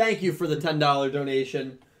Karibo, thank you for the $10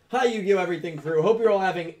 donation. Hi, Yu-Gi-Oh! Everything crew. Hope you're all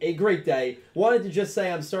having a great day. Wanted to just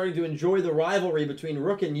say I'm starting to enjoy the rivalry between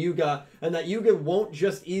Rook and Yuga, and that Yuga won't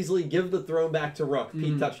just easily give the throne back to Rook.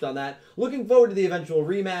 Pete touched on that. Looking forward to the eventual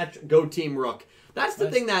rematch. Go Team Rook. That's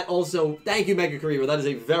the thing that also... Thank you, Mega Karibo. That is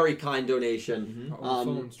a very kind donation. Oh,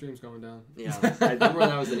 phone stream's going down. Yeah, I remember when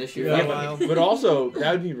that was an issue. Yeah, But also,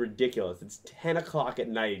 that would be ridiculous. It's 10 o'clock at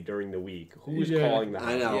night during the week. Who's Yeah. calling that?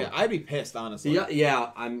 I know. Yeah, I'd be pissed honestly. Yeah,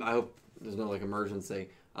 I hope there's no like emergency,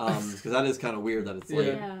 because that is kind of weird that it's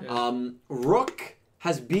late. Yeah. Rook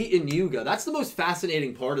has beaten Yuga. That's the most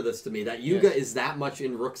fascinating part of this to me. That Yuga Yes. is that much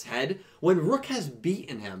in Rook's head when Rook has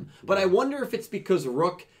beaten him. But I wonder if it's because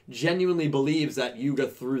Rook genuinely believes that Yuga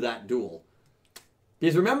threw that duel.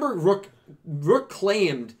 Because remember, Rook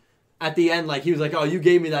claimed at the end, like, he was like, oh, you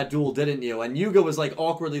gave me that duel, didn't you? And Yuga was, like,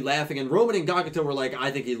 awkwardly laughing, and Roman and Gakuto were like, I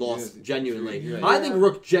think he lost Yeah, genuinely. yeah. I think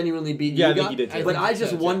Rook genuinely beat Yeah, I Yuga, think he did too. but I I just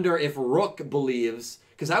think so, wonder if Rook believes,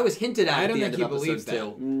 because I was hinted at I at don't the think end he of episode believes that.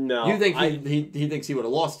 2. No. You think I, he thinks he would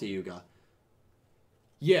have lost to Yuga?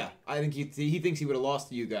 Yeah, I think he thinks he would have lost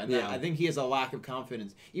to Yuga, and Yeah. I think he has a lack of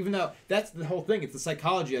confidence. Even though that's the whole thing, it's the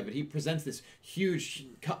psychology of it. He presents this huge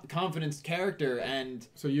confidence character, and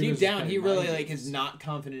So deep Yuga's down, he playing really mind like games. is not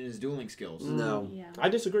confident in his dueling skills. No. Yeah. I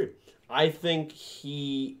disagree. I think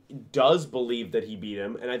he does believe that he beat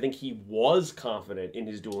him, and I think he was confident in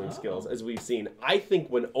his dueling skills, as we've seen. I think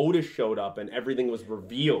when Otis showed up and everything was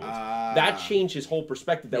revealed, that changed his whole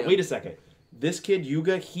perspective. That, wait a second, this kid,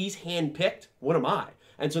 Yuga, he's handpicked? What am I?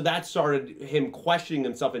 And so that started him questioning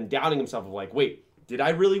himself and doubting himself of like, wait, did I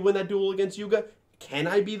really win that duel against Yuga? Can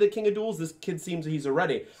I be the king of duels? This kid seems he's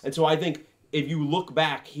already. And so I think if you look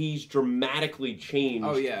back, he's dramatically changed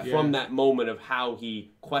from that moment of how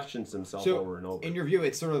he questions himself over and over. In your view,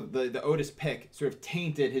 it's sort of the Otis pick sort of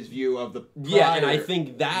tainted his view of the prior. Yeah, and I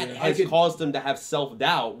think that has caused him to have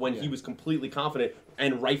self-doubt when he was completely confident,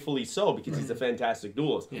 and rightfully so, because he's a fantastic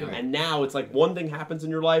duelist. Yeah. And now it's like one thing happens in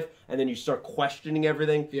your life, and then you start questioning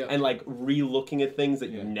everything and like re-looking at things that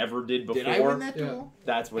you never did before. Did I win that duel?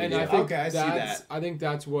 That's what And he I did. think Okay, I see that. I think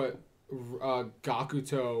that's what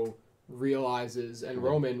Gakuto realizes, and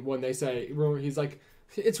Roman, when they say, he's like,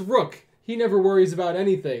 it's Rook. He never worries about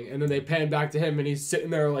anything. And then they pan back to him, and he's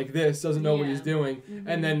sitting there like this, doesn't know what he's doing.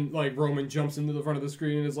 And then, like, Roman jumps into the front of the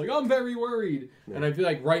screen and is like, I'm very worried. And I feel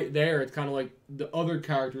like right there, it's kind of like the other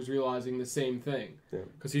characters realizing the same thing.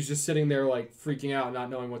 Because he's just sitting there, like, freaking out,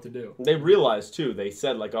 not knowing what to do. They realized, too, they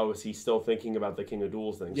said, like, oh, is he still thinking about the King of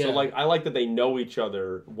Duels thing? Yeah. So, like, I like that they know each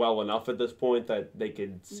other well enough at this point that they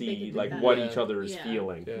could see, could like, do what that. each other is Yeah.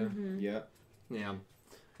 feeling. Yeah. Yeah.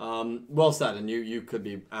 Well said, and you could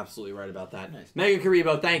be absolutely right about that. Nice. Megan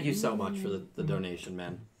Karibo, thank you so much for the donation,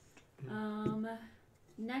 man.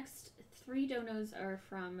 Next 3 donos are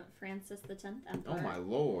from Francis the 10th Emperor. Oh my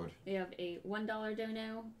lord. We have a $1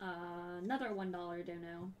 dono, another $1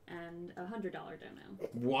 dono, and a $100 dono.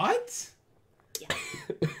 What?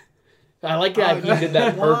 I like how he did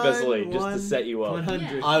that purposely, just to One- set you up.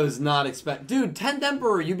 100. I was not expect, dude. 10th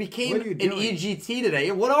Emperor, you became What are you an doing? EGT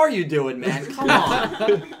today. What are you doing, man? Come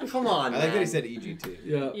on, come on. I like that he man. said EGT.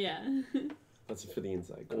 Yeah. Yeah. That's for the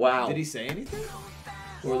inside. Wow. Did he say anything?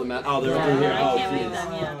 Or the oh, they're I over here. Oh, can't read jeez.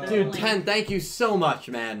 them yet. Dude, They're 10, thank you so much,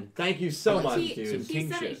 man. Thank you so much, He dude.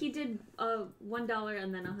 King said shit. he did $1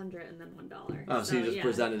 and then $100 and then $1. Oh, so you just yeah.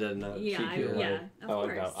 presented it in a Yeah, cheekier way. yeah, of I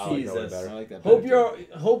like course. that. I like that way Jesus. better. I like that. Hope better, you're too.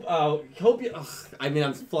 hope you. Ugh, I mean,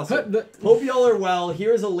 I'm flustered. Hope y'all are well.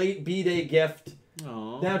 Here's a late B-Day gift.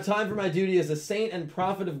 Aw. Now, time for my duty as a saint and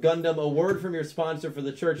prophet of Gundam. A word from your sponsor for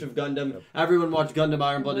the Church of Gundam. Everyone watch Gundam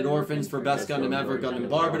Iron Blooded Orphans for best Gundam ever. Gundam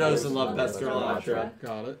Barbados and love Best Girl Electra.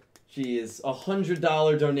 Got it. Jeez,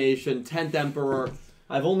 $100 donation, 10th Emperor.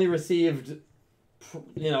 I've only received,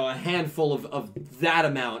 a handful of that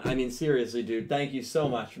amount. I mean, seriously, dude. Thank you so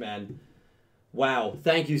much, man. Wow.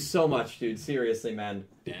 Thank you so much, dude. Seriously, man.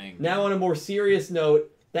 Dang. Now, on a more serious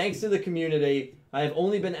note, thanks to the community, I have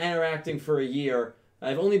only been interacting for a year.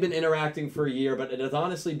 But it has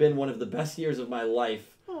honestly been one of the best years of my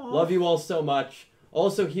life. Aww. Love you all so much.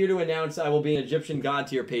 Also, here to announce I will be an Egyptian god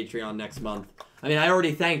tier Patreon next month. I mean, I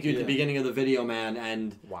already thanked you at the beginning of the video, man,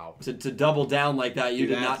 and Wow. to double down like that, you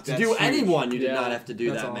Dude, did not. To that's do huge. anyone, you did Yeah, not have to do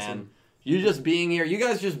that's that, awesome. man. You just being here, you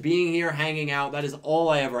guys just being here, hanging out, that is all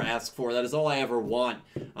I ever ask for. That is all I ever want.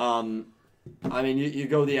 I mean, you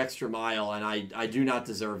go the extra mile, and I do not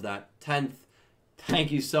deserve that. 10th,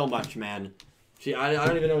 thank you so much, man. Gee, I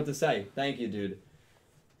don't even know what to say. Thank you, dude.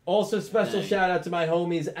 Also, special Dang. shout out to my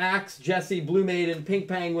homies Axe, Jesse, Blue Maiden, Pink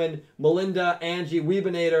Penguin, Melinda, Angie,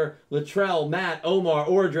 Weebinator, Latrell, Matt,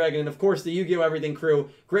 Omar, Dragon, and of course the Yu-Gi-Oh! Everything crew.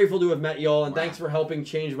 Grateful to have met y'all, and Wow. thanks for helping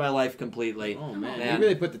change my life completely. Oh man. Man. He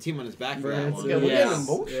really put the team on his back for that Right. one. Yeah, we're Yes.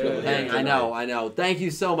 getting emotional. Yeah. Thank- I know. Thank you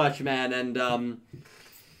so much, man. And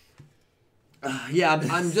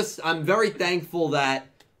I'm very thankful that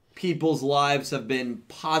people's lives have been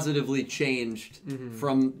positively changed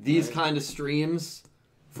from these kind of streams,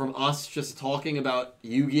 from us just talking about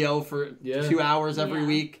Yu-Gi-Oh for 2 hours every Yeah.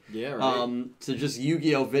 week, Yeah, right. to just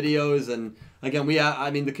Yu-Gi-Oh videos. And again,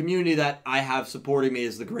 the community that I have supporting me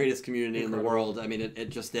is the greatest community in the world. I mean, it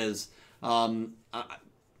just is.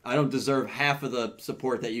 I don't deserve half of the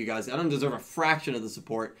support that you guys. I don't deserve a fraction of the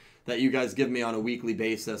support that you guys give me on a weekly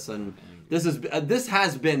basis. And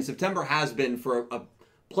September has been, for a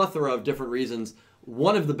plethora of different reasons,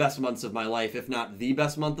 one of the best months of my life, if not the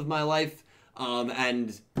best month of my life.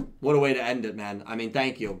 And what a way to end it, man. I mean,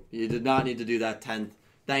 thank you. You did not need to do that, 10th.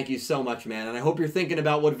 Thank you so much, man. And I hope you're thinking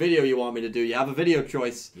about what video you want me to do. You have a video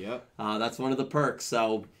choice. Yep. That's one of the perks.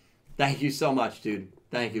 So thank you so much, dude.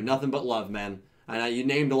 Thank you. Nothing but love, man. And you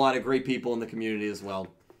named a lot of great people in the community as well.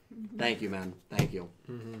 Thank you, man. Thank you.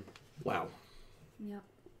 Wow. Yep.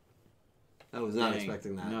 I was not Dang.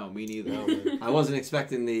 expecting that. No, me neither. I wasn't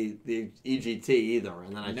expecting the EGT either,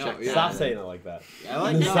 and then I No, checked. yeah. Stop that. saying it like that. I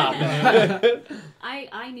like that. Stop that.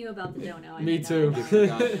 I knew about the dono. I Me didn't too. know about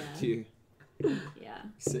God, the, too. yeah.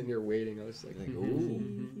 Sitting here waiting, I was like, Like,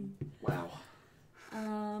 ooh. Wow.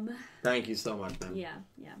 Um. Thank you so much, man. Yeah.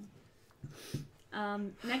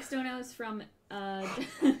 Next dono is from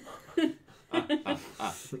My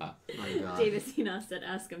God. Davis Enos said,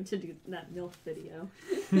 "Ask him to do that MILF video."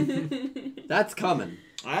 That's coming.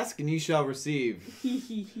 Ask and you shall receive.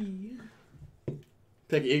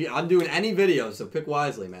 Pick. I'm doing any video, so pick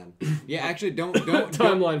wisely, man. Yeah, actually, don't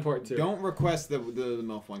timeline part 2. don't request the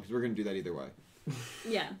MILF one because we're gonna do that either way.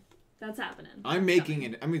 Yeah, that's happening. I'm making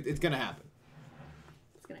it. I mean, it's gonna happen.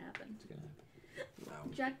 It's gonna happen. It's gonna happen.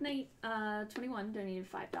 Wow. Jack Knight 21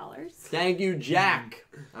 donated $5. Thank you, Jack.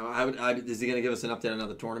 Is he gonna give us an update on how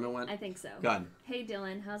the tournament went? I think so. Go ahead. Hey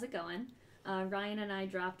Dylan, how's it going? Ryan and I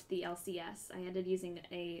dropped the LCS. I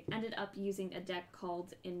ended up using a deck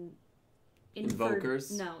called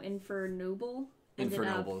Invokers? No, Infernoble. Ended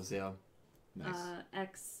up, Infernobles, yeah. Nice.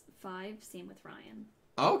 X5. Same with Ryan.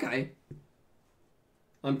 Okay.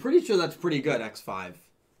 I'm pretty sure that's pretty good. X5. I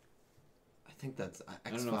think that's X5. I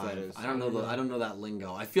don't know what that is. I don't know. I don't know that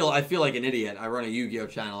lingo. I feel like an idiot. I run a Yu-Gi-Oh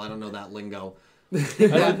channel. I don't know that lingo. That's a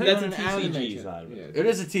An anime TCG channel. side of it. It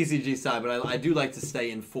is a TCG side, but I do like to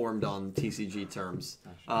stay informed on TCG terms.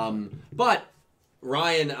 But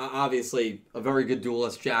Ryan, obviously a very good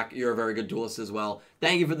duelist. Jack, you're a very good duelist as well.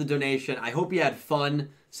 Thank you for the donation. I hope you had fun.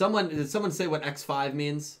 Did someone say what X5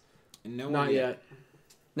 means? No, Not yet.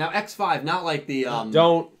 Now X5, not like the Don't. the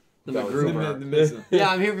Don't. MacGruber. The missile. Yeah,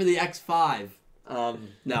 I'm here for the X5.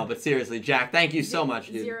 No, but seriously, Jack, thank you so much,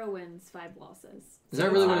 dude. 0 wins, 5 losses. Is that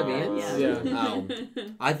really what it Oh. means? Yeah. Oh,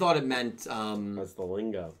 I thought it meant. That's the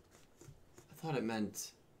lingo. I thought it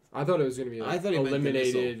meant. I thought it was going to be I thought he meant the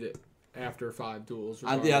eliminated after 5 duels.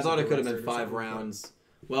 I thought regardless it of the could have been record or 5 something, rounds.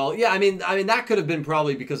 Well, yeah, I mean that could have been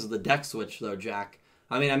probably because of the deck switch, though, Jack.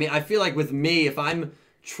 I mean, I feel like with me, if I'm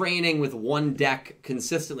training with one deck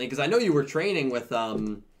consistently, because I know you were training with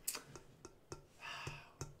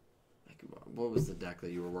what was the deck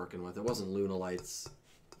that you were working with? It wasn't Luna Lights.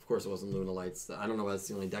 Of course, it wasn't Luna Lights. I don't know. That's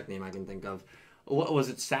the only deck name I can think of. What was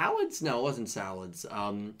it? Salads? No, it wasn't Salads.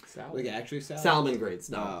 Salad. Like actually salad? Salmon Grates.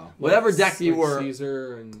 No, Oh. whatever deck you Like were.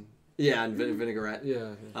 Caesar and Yeah, and vinaigrette.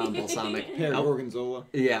 yeah. Balsamic. Pear gorgonzola.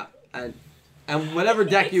 Yeah, and whatever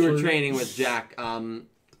deck you were training with, Jack.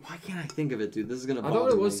 Why can't I think of it, dude? This is gonna I bother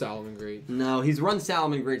thought it was me. Salmon Great. No, he's run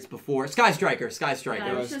Salmon Grates before. Sky Striker. Yeah,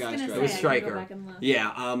 I was just Sky gonna Striker. say, It was I can Striker. go back and look.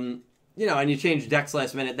 Yeah, you know, and you changed decks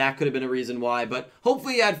last minute. That could have been a reason why, but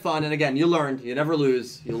hopefully you had fun. And again, you learned. You never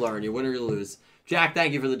lose. You learn. You win or you lose. Jack,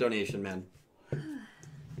 thank you for the donation, man.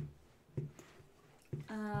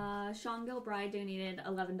 Sean Gilbride donated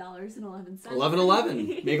 $11.11.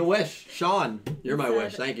 11-11. Make a wish. Sean, you're my Said-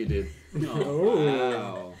 wish. Thank you, dude. Oh,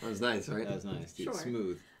 wow. That was nice, right? That was nice, dude. Sure.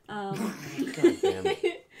 Smooth. damn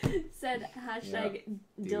Said hashtag Dude,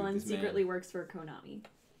 Dylan this man. secretly works for Konami.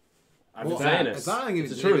 I've been Well, saying it. it's not even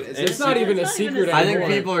It's the truth. It's not even a It's not even secret a I think anymore.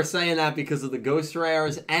 people are saying that because of the Ghost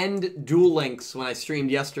Rares and Duel Links. When I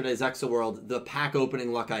streamed yesterday's Exoworld, the pack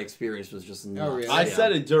opening luck I experienced was just nuts. really? I Yeah.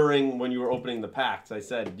 said it during when you were opening the packs. I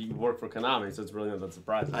said, "Do you work for Konami?" So it's really not that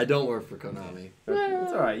surprising. I don't work for Konami.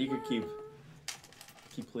 It's all right. You could keep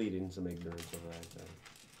pleading some ignorance over that.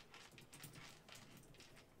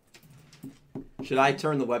 Should I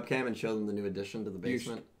turn the webcam and show them the new addition to the You should.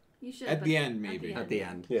 basement? You should At but the end, maybe. At the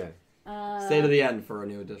end. Yeah. Stay to the end for a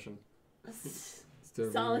new addition.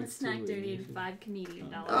 Solid Snack donated $5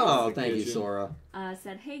 Canadian. Oh, That's the thank you, kitchen. Sora.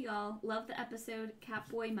 Said, hey y'all, love the episode.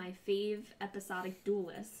 Catboy, my fave episodic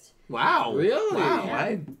duelist. Wow. Really? Wow. Yeah.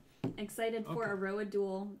 I, Excited for a Roa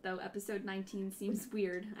duel, though episode 19 seems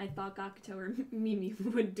weird. I thought Gakuto or Mimi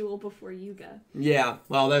would duel before Yuga. yeah.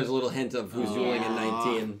 Well, there's a little hint of who's Oh. dueling in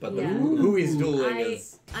 19, but Yeah. who he's dueling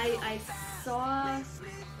is. I saw,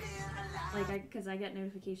 because I get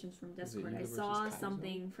notifications from Discord. I Universe saw is Kaizo?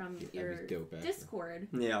 something from Yeah, your that'd be dope, actually. Discord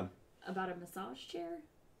Yeah. about a massage chair.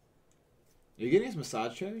 You're getting us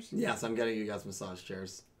massage chairs? Yes, I'm getting you guys massage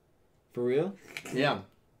chairs. For real? Yeah.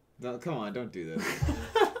 No, come on, don't do this.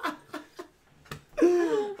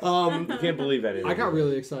 You can't believe anything. I got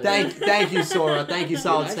really excited. Thank you, Sora. Thank you,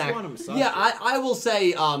 Solid I just Snack. want a massage Yeah, chair. I will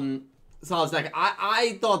say, Solid Snack.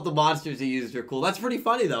 I thought the monsters he used are cool. That's pretty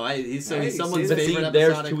funny though. He's Yeah, he's you someone's see But that? see, favorite there's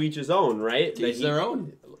episodic. to each his own, right? To each He their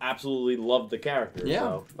own. Absolutely loved the character. Yeah.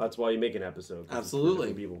 So that's why you make an episode. 'cause it's for Absolutely.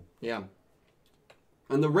 different people. Yeah.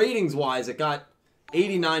 And the ratings wise, it got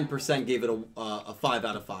 89% gave it a 5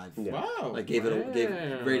 out of 5. Yeah. Wow. Like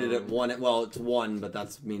rated it 1. Well, it's 1, but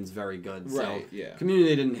that means very good. Right, So yeah.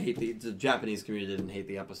 community didn't hate the Japanese community didn't hate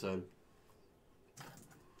the episode.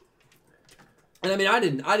 And I mean, I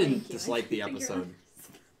didn't dislike the episode.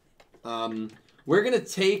 We're gonna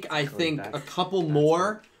take, I think, a couple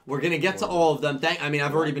more. We're gonna get to all of them.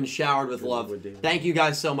 I've already been showered with love. Thank you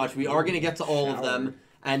guys so much. We are gonna get to all of them,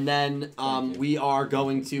 and then we are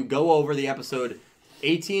going to go over the episode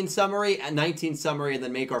 18 summary and 19 summary, and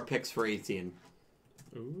then make our picks for 18.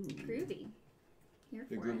 Ooh. Groovy. Here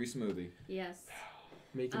The for groovy it. smoothie. Yes.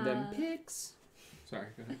 Making them picks. Sorry,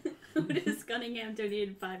 go ahead. Otis Cunningham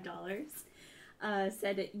donated $5.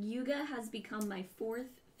 Said Yuga has become my 4th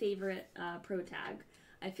favorite pro tag.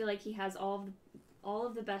 I feel like he has all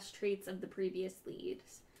of the best traits of the previous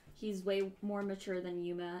leads. He's way more mature than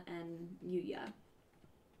Yuma and Yuya.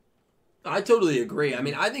 I totally agree. I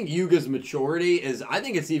mean, I think Yuga's maturity is. I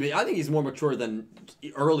think he's more mature than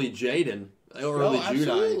early Jaden, early Judai.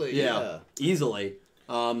 Absolutely, yeah. Easily.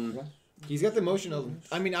 He's got the emotional.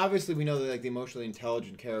 I mean, obviously we know that like the emotionally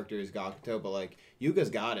intelligent character is Gakuto, but like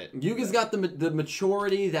Yuga's got it. Yuga's got the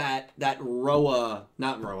maturity that that little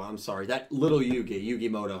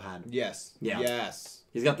Yugimoto had. Yes. Yeah. Yes.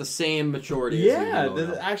 He's got the same maturity. Yeah, as Yugimoto.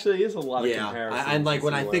 there actually is a lot of Yeah, comparisons. and like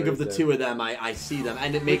when I think of the similarities two of them, I see them,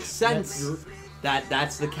 and it makes sense that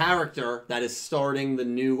that's the character that is starting the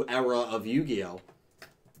new era of Yu-Gi-Oh.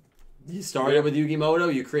 You started with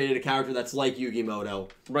Yugimoto, you created a character that's like Yugimoto.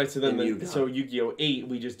 there. Right, so then Yu-Gi-Oh. so Yu-Gi-Oh 8,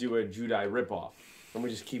 we just do a Judai ripoff. And we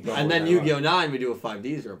just keep going. And then that Yu-Gi-Oh way. 9, we do a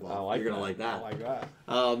 5Ds ripoff. I like You're going to that. like that.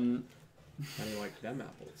 I like that. How do you like them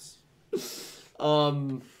apples?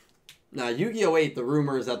 Now, Yu-Gi-Oh 8, the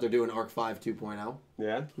rumor is that they're doing Arc 5 2.0.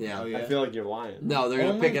 Yeah? Yeah. Oh, yeah. I feel like you're lying. No, they're going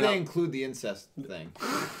to Only pick if it they up. include the incest thing.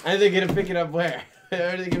 And they're going to pick it up where?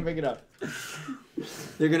 Where are they going to pick it up?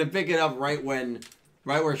 They're going to pick it up right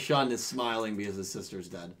where Shun is smiling because his sister's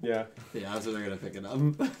dead. Yeah. Yeah, that's where they're going to pick it up.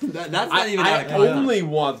 That's not even out I of context. only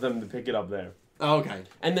want them to pick it up there. Oh, okay.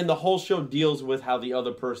 And then the whole show deals with how the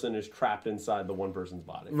other person is trapped inside the one person's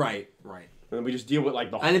body. Right. And then we just deal with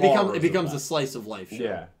like the And it horrors becomes of a that. slice of life show.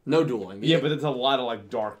 Yeah. No dueling. Yeah, but it's a lot of like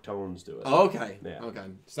dark tones to it. Oh, okay. Yeah. Okay.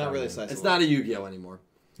 It's not really a slice It's of not life. a Yu-Gi-Oh anymore.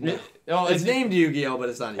 Yeah. Oh, It's named Yu-Gi-Oh, but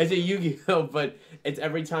it's not. It's a Yu-Gi-Oh, but it's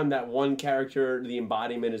every time that one character, the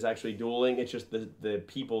embodiment, is actually dueling, it's just the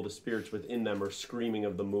people, the spirits within them are screaming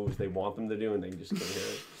of the moves they want them to do, and they just can't hear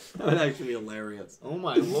it. That would actually be hilarious. Oh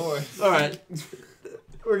my lord. All right.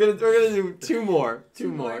 We're gonna do two more.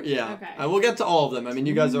 more? Yeah. Okay. And we'll get to all of them. I mean,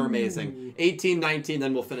 you guys are amazing. 18, 19,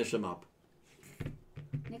 then we'll finish them up.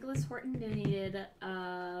 Nicholas Horton donated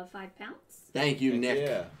 £5. Thank you, Heck Nick.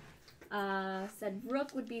 Yeah. Said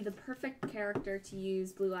Rook would be the perfect character to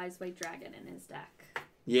use Blue Eyes White Dragon in his deck.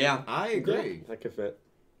 Yeah. I agree. That could fit.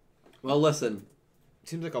 Well, listen.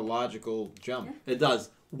 Seems like a logical jump. It does.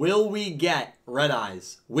 Will we get Red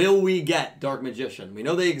Eyes? Will we get Dark Magician? We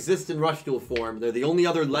know they exist in Rush Duel form. They're the only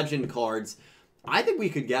other legend cards. I think we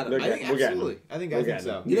could get them. They're I think We're getting absolutely. I think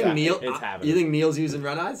so. You think Yeah, Neil? it's happening. You think Neil's using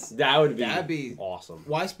Red Eyes? That'd be awesome.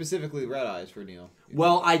 Why specifically Red Eyes for Neil?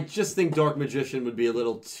 Well, I just think Dark Magician would be a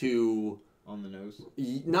little too On the nose.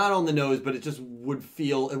 not on the nose, but it just wouldn't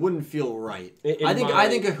feel right. In I my-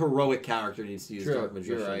 think a heroic character needs to use True, Dark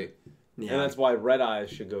Magician. you're right. Yeah. And that's why Red Eyes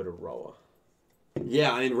should go to Roa.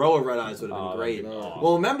 Yeah, I mean, Roa Red Eyes would have been Oh, great. that'd be awesome.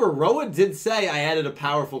 Well, remember, Roa did say I added a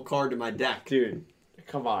powerful card to my deck. Dude,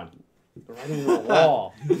 come on. Writing on the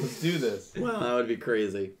wall. Let's do this. Well, that would be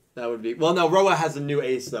crazy. That would be. Well, no, Roa has a new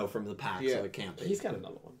ace though from the pack, Yeah. so it can't be. He's got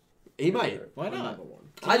another one. He might. Why not?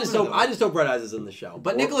 I just hope Red Eyes is in the show.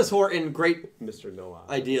 But Nicholas Horton, great Mr. Noah.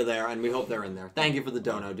 idea there, and we hope they're in there. Thank you for the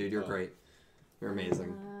dono, dude. You're great. You're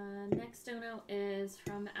amazing. Next dono is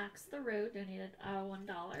from Axe the Road, donated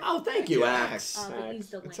 $1. Oh, thank you, Yeah, Axe. But use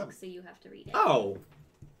the What's link, up? so you have to read it. Oh,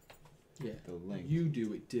 Yeah. The link. You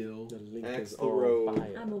do it, Dill. The link Axe is the on road.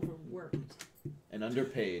 fire. I'm overworked. And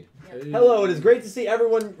underpaid. hello. It is great to see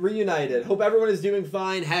everyone reunited. Hope everyone is doing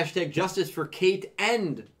fine. Hashtag justice for Kate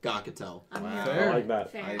and Gakuto. I'm Wow. here. I like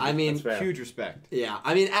that. Fair. I mean, That's fair. Huge respect. yeah.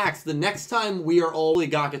 I mean, Axe, the next time we are all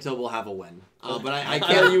Gakuto will have a win. But I I thought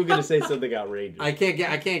can't. you were gonna say something outrageous. I can't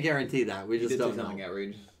guarantee that. We He just did say don't something know.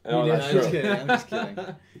 outrageous. Oh, You that's I'm just true. kidding. I'm just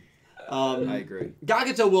kidding. I agree.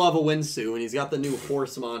 Gakuto will have a win soon. He's got the new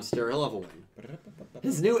horse monster. He'll have a win.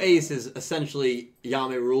 His new ace is essentially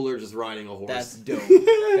Yame Ruler just riding a horse. That's dope.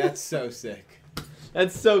 That's so sick.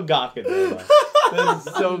 That's so Gakuto. That's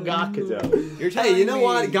so Gakuto. You're Hey, you know telling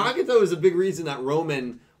what? me- Gakuto is a big reason that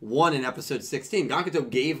Roman won in episode 16. Gakuto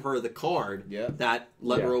gave her the card that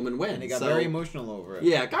let Roman win. And he got very emotional over it.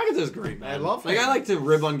 Yeah, Gakuto's great, man. I love him. Like, I like to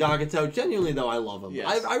rib on Gakuto. Genuinely, though, I love him.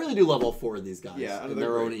 Yes. I really do love all 4 of these guys in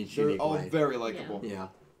their own each They're unique all way. very likable. Yeah.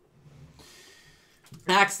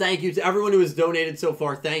 Axe, thank you to everyone who has donated so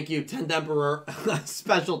far. Thank you. 10th Emperor,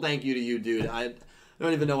 special thank you to you, dude. I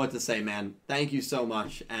don't even know what to say, man. Thank you so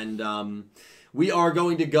much. And we are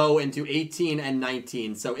going to go into 18 and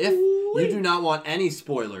 19. So if you do not want any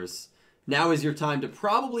spoilers, now is your time to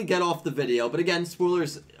probably get off the video. But again,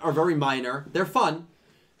 spoilers are very minor. They're fun.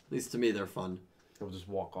 At least to me, they're fun. We'll just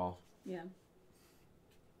walk off. Yeah.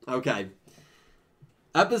 Okay.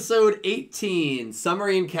 Episode 18,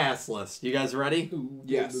 summary and cast list. You guys ready?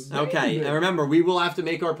 Yes. Okay, and remember, we will have to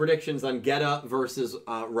make our predictions on Geta versus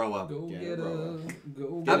Roa. Go get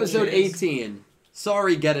a Episode chance. 18.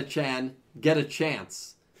 Sorry, Geta-chan. Get a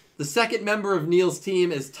chance. The second member of Neil's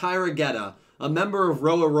team is Tyra Geta, a member of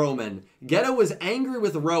Roa Roman. Geta was angry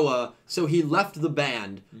with Roa, so he left the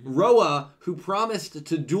band. Roa, who promised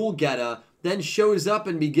to duel Geta, then shows up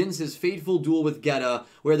and begins his fateful duel with Geta,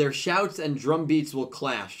 where their shouts and drum beats will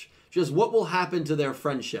clash. Just what will happen to their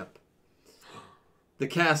friendship? The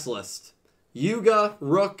cast list. Yuga,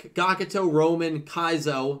 Rook, Gakuto, Roman,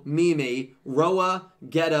 Kaizo, Mimi, Roa,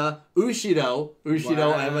 Geta, Ushido.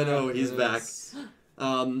 Ushido, I don't know, he's back.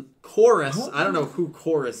 Chorus, I don't know who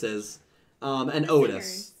Chorus is. And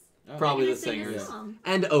Otis. Singers. Probably They're the gonna sing singers. a song.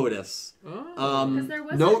 And Otis. Because there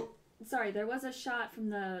was there was a shot from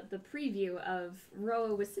the preview of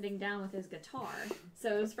Roa was sitting down with his guitar,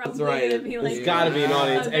 so it was probably right. going to be like There's got to be an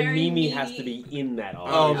audience, a and very Mimi meaty- has to be in that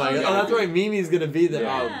audience. Oh my god. yeah. Oh, that's right. Mimi's gonna be there.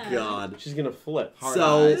 Yeah. Oh god. She's gonna flip.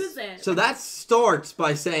 So, Lose it. so that starts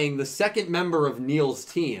by saying the second member of Neil's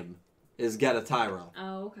team is Geta Tyro.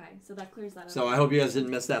 Oh, okay. So that clears that up. So I hope you guys didn't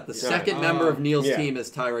miss that. The Yeah. second member of Neil's Yeah. team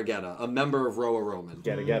is Tyra Geta, a member of Roa Roman.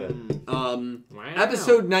 Get it.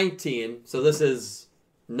 Episode 19. So this is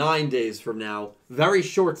 9 days from now. Very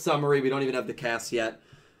short summary. We don't even have the cast yet.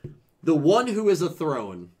 The one who is a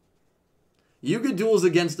throne. Yuga duels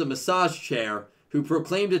against a massage chair who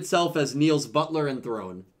proclaimed itself as Neil's butler and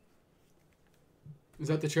throne. Is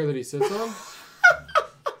that the chair that he sits on?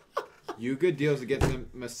 Yuga deals against a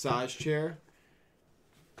massage chair.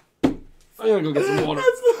 I'm gonna go get some water.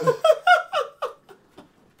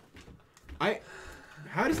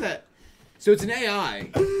 How does that? So it's an AI,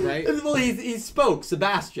 right? Well, he spoke.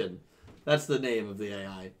 Sebastian. That's the name of the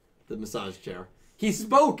AI, the massage chair. He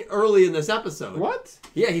spoke early in this episode. What?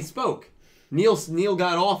 Yeah, he spoke. Neil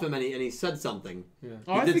got off him and he said something. Yeah.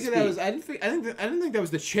 Oh, I did think that speak. was. I didn't think that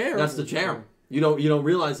was the chair. That's the chair. You don't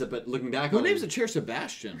realize it, but looking back Who on names it, the chair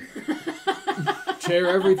Sebastian? Chair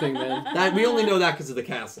everything, man. that we only know that because of the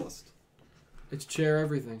cast list. It's chair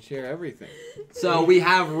everything. Chair everything. So we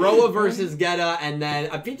have Roa versus Geta, and then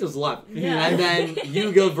Pete just left, Yeah. and then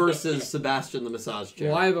Yuga versus Sebastian the massage chair.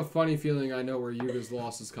 Well, I have a funny feeling I know where Yuga's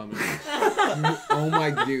loss is coming. Oh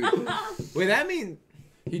my dude. Wait, that mean?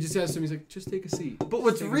 He just asked him, he's like, just take a seat. But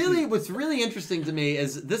what's really interesting to me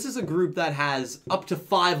is this is a group that has up to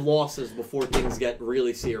 5 losses before things get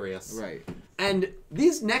really serious. Right. And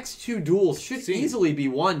these next 2 duels should easily be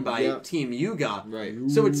won by Team Yuga. Right.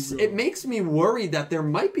 So it makes me worried that there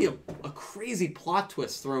might be a crazy plot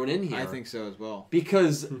twist thrown in here. I think so as well.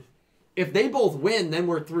 Because if they both win, then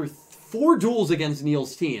we're through 4 duels against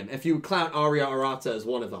Neil's team, if you count Arya Arata as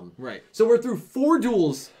one of them. Right. So we're through 4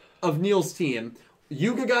 duels of Neil's team.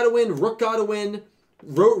 Yuga got to win, Rook got to win,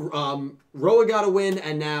 Roa got to win,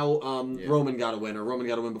 and now Roman got to win, or Roman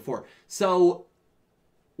got to win before. So,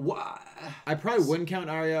 I probably wouldn't count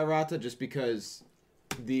Arya Arata just because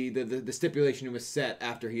the stipulation was set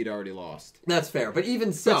after he'd already lost. that's fair. But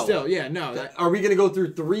even so, But still, yeah, no. are we going to go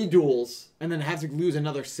through 3 duels And then have to lose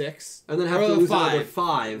another 6? and then have Or to lose 5. another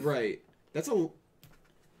 5? Right. That's a...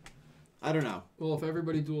 I don't know. Well, if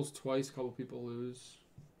everybody duels twice, a couple people lose.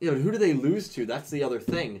 You know, who do they lose to? That's the other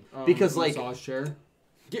thing. Because, like, massage chair.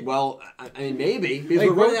 well, I mean, maybe. Because Like,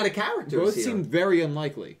 we're running both- out of characters Both here. seem very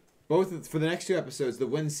unlikely. Both, for the next 2 episodes, the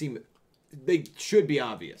wins seem... They should be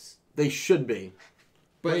obvious. They should be.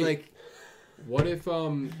 But, Wait. like... What if The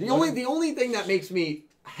only thing that makes me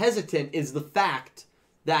hesitant is the fact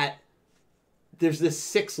that there's this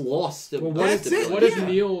 6 loss. Well, That's it. what if Yeah.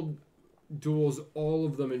 Neil duels all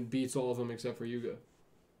of them and beats all of them except for Yuga?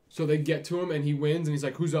 So they get to him and he wins and he's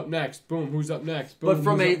like, "Who's up next?" Boom, who's up next? Boom, But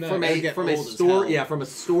from who's a up next? from Gotta a get from a old as story hell. from a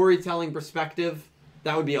storytelling perspective,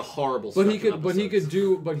 That would be a horrible. But stretch he could, of but he could episodes.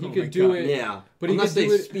 do, but he Oh my could do God. it. Yeah, But he unless could they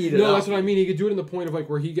do it. speed it No, up. that's what I mean. He could do it in the point of like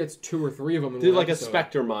where he gets 2 or 3 of them. In Do one like a episode.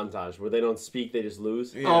 Spectre montage where they don't speak, they just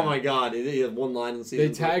lose. Yeah. Oh my god, he had one line in season. They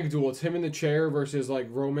 3. tag duel. It's him in the chair versus like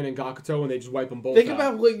Roman and Gakuto, and they just wipe them both Think out.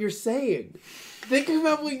 about what you're saying. Think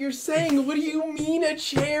about what you're saying. What do you mean a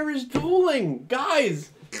chair is dueling? Guys,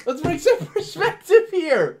 let's make some perspective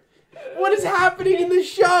here. What is happening in the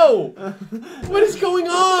show? What is going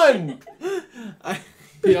on?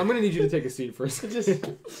 Pete, I'm gonna need you to take a seat for a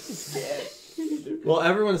second. Well,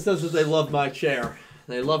 everyone says that they love my chair.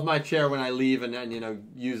 They love my chair when I leave and then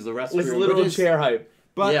use the restroom. It's literal just- chair hype.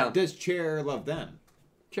 But Yeah. does Chair love them?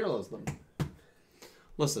 Chair loves them.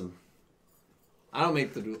 Listen, I don't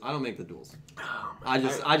make the duels. I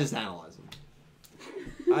just analyze them.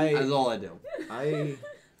 That's all I do.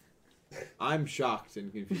 I'm shocked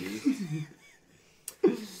and confused.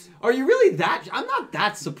 Are you really that? I'm not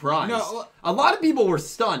that surprised. No, a lot of people were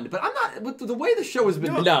stunned, but I'm not. With the way the show has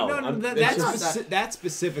been. That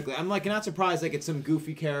specifically. I'm like not surprised. Like it's some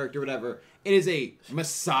goofy character, or whatever. It is a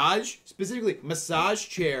specifically massage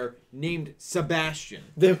chair named Sebastian.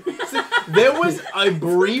 There was a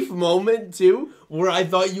brief moment too where I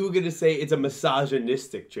thought you were gonna say it's a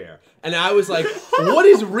misogynistic chair, and I was like, "What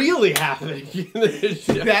is really happening in this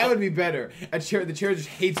show?" That would be better. The chair just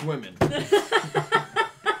hates women.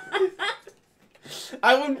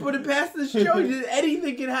 I wouldn't put it past the show.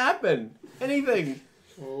 Anything can happen. Anything.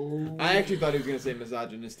 I actually thought he was gonna say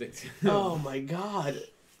misogynistic. Too. Oh my god.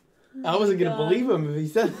 I wasn't gonna believe him if he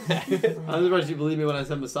said that. I was surprised you believe me when I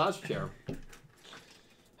said massage chair.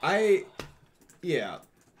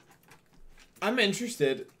 I'm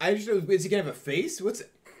interested. Is he gonna have a face? What's?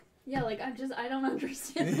 Yeah, like I don't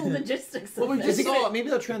understand the logistics Well, of we Is he this. gonna? Maybe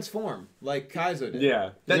they'll transform like Kaizo did.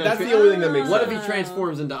 Yeah. He's That's gonna the only thing that makes What sense. if he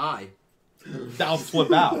transforms into I? I'll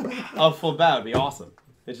flip out. I'll flip out. It'd be awesome.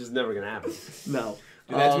 It's just never gonna happen. No.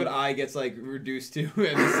 Dude, that's what I gets like reduced to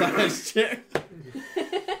in a massage chair.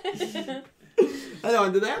 I know.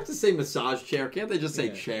 And do they have to say massage chair? Can't they just say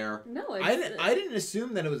Yeah. chair? No, I didn't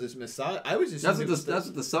assume that it was this massage. I was just. That's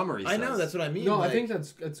what the summary says. I know. That's what I mean. No, like, I think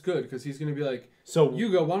that's good because he's gonna be like, So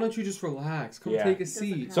Yugo, why don't you just relax? Come Yeah. take a Doesn't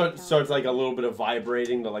seat. so it starts like a little bit of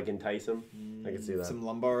vibrating to like entice him. I can see that. some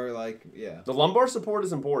lumbar, like yeah. The lumbar support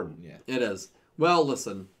is important. Yeah. It is. Well,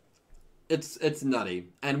 listen, it's nutty,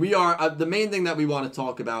 and we are the main thing that we want to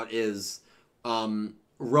talk about is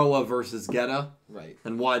Roa versus Geta Right.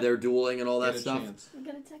 and why they're dueling and all that Get a stuff. chance. I'm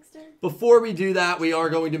gonna text her. Before we do that, we are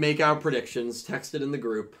going to make our predictions. Text it in the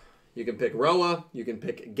group. You can pick Roa, you can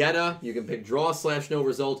pick Geta, you can pick draw/no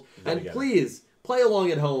result, and Geta. please play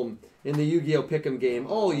along at home in the Yu-Gi-Oh! Pick'em game.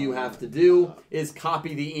 All you have to do is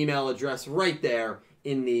copy the email address right there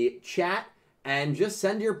in the chat and just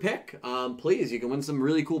send your pick. Please, you can win some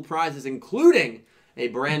really cool prizes, including a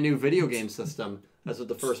brand new video game system. That's what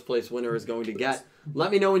the first place winner is going to get.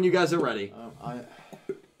 Let me know when you guys are ready.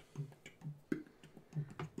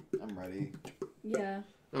 I'm ready. Yeah.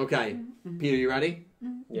 Okay, Peter, you ready?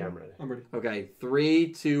 Yeah, I'm ready. I'm ready. Okay,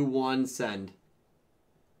 3, 2, 1, send.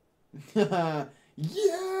 Yeah.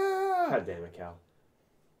 God damn it, Cal.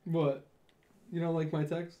 What? You don't like my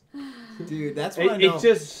text? Dude, that's what I know. It's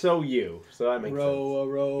just so you. So that makes sense.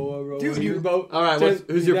 Row. Dude, your you- boat. All right,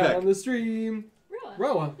 who's your pick? On the stream. Roa.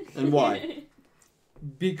 Roa. And why?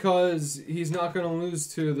 Because he's not going to lose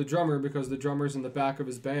to the drummer because the drummer's in the back of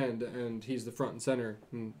his band and he's the front and center.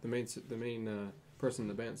 And the main person in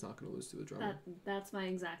the band's not going to lose to the drummer. That's my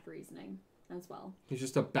exact reasoning as well. He's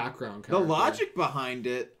just a background The character. logic behind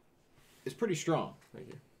it is pretty strong. Thank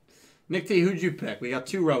you. Nick T, who'd you pick? We got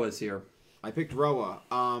 2 Roas here. I picked Roa.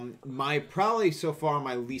 My probably so far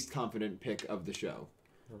my least confident pick of the show.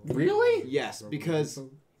 Really? Yes, because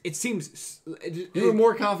it seems. You were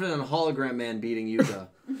more confident in Hologram Man beating Yuta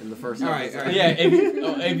in the first All right, episode. all right. Yeah,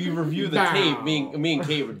 if you review the Bow. tape, me and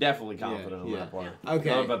Kate were definitely confident on Yeah. that part. Okay.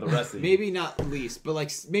 I don't know about the rest of you. Maybe not least, but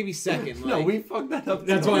like maybe second. No, like, we fucked that up.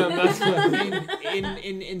 That's too. why I'm.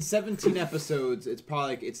 in 17 episodes, it's probably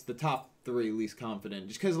like it's the top 3 least confident,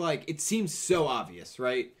 just because like it seems so obvious,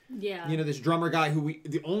 right? Yeah. You know, this drummer guy who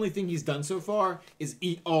the only thing he's done so far is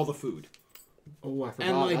eat all the food, Oh, I forgot.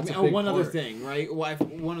 and like That's a big one other part. thing, right?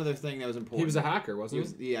 One other thing that was important. He was a hacker,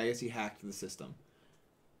 wasn't he? Yeah, I guess he hacked the system,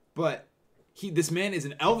 but this man is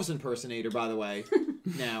an Elvis impersonator, by the way.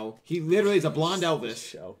 Now he literally is a blonde Elvis.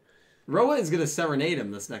 Show. Roa is going to serenade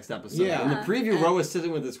him this next episode. Yeah. In the preview, And- Roa's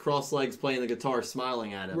sitting with his crossed legs playing the guitar,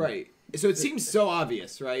 smiling at him. Right. So it seems so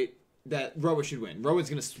obvious, right, that Roa should win. Roa's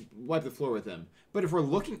gonna wipe the floor with him. But if we're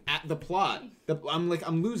looking at the plot,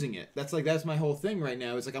 I'm losing it. That's my whole thing right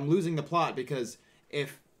now. It's like I'm losing the plot because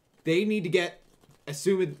if they need to get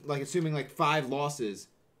assuming like 5 losses,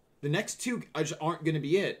 the next 2 just aren't going to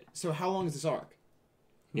be it. So how long is this arc?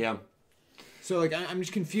 Yeah. So like I'm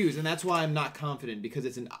just confused, and that's why I'm not confident, because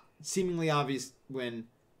it's a seemingly obvious win,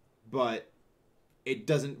 but it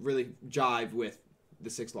doesn't really jive with the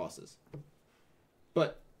 6 losses.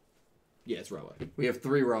 But yeah, it's Roa. We have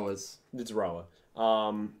 3 Roas. It's Roa.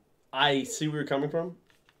 I see where you're coming from,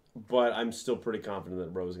 but I'm still pretty confident that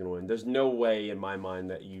Roa's going to win. There's no way in my mind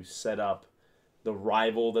that you set up the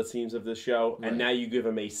rival that seems of this show, and now you give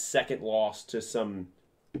him a second loss to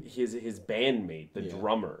his bandmate, the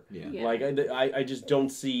drummer. Yeah. Like I just don't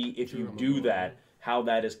see, if you do that, how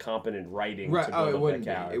that is competent writing to build up that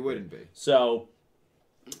character. It wouldn't be. So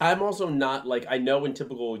I'm also not, like, I know in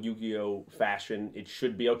typical Yu-Gi-Oh fashion it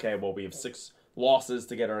should be okay, well, we have 6 losses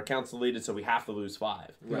to get our accounts deleted, so we have to lose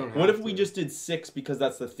 5. What if we just did 6 because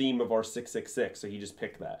that's the theme of our 666, so he just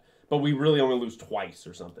picked that, but we really only lose twice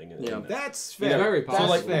or something? That's fair. Very So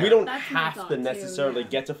like fair. we don't That's my have thought, to too, necessarily yeah.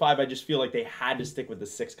 get to 5. I just feel like they had to stick with the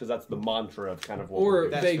 6 because that's the mantra of kind of what Or we're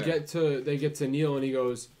doing. That's they fair. get to Neil and he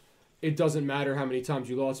goes, "It doesn't matter how many times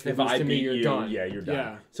you lost. If you If lose I to me, beat you're you, done." yeah, you're done.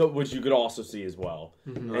 Yeah. So which you could also see as well,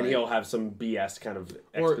 and Right. he'll have some BS kind of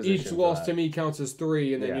Or exposition each for loss that. to me counts as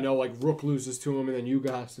 3, and then Yeah. like Rook loses to him, and then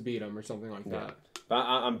Yuga has to beat him or something like Yeah. that. But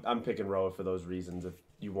I'm picking Roa for those reasons. If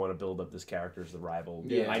you want to build up this character as the rival,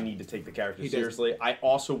 Yeah. I need to take the character He does. seriously. I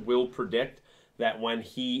also will predict that when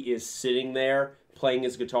he is sitting there playing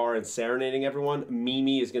his guitar and serenading everyone,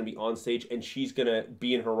 Mimi is going to be on stage and she's going to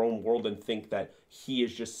be in her own world and think that he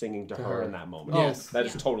is just singing to her in that moment. Yes. That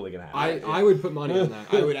is Yeah. totally going to happen. I would put money on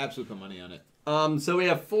that. I would absolutely put money on it. So we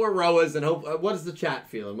have 4 Roas, and what is the chat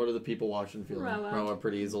feeling? What are the people watching feeling? Roa.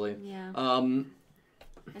 pretty easily. Yeah.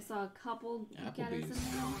 I saw a couple Gettas in Applebee's.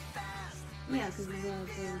 there. Yeah, because of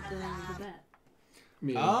the bet.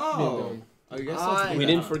 Me and Oh. Dylan. Oh, you guys we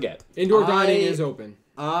didn't forget. Indoor I- dining is open.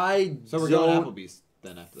 I So we're going don't Applebee's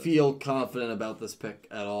then after that. feel confident about this pick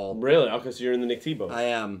at all. Really? Okay, so you're in the Nick T boat. I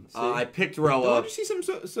am. See? I picked Why Roa. did you see some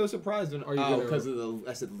so surprised? When, Are you gonna- because of the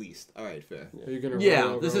I said least. All right, fair. Are you gonna? Yeah,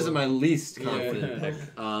 roll this over isn't my least confident pick.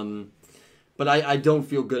 But I don't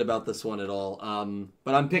feel good about this one at all.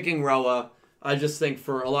 But I'm picking Roa. I just think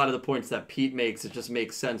for a lot of the points that Pete makes, it just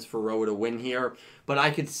makes sense for Roa to win here. But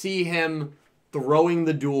I could see him throwing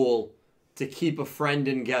the duel to keep a friend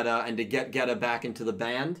in Geta and to get Geta back into the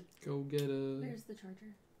band. Go get a. Where's the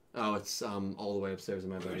charger? Oh, it's all the way upstairs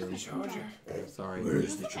in my bedroom. Sorry.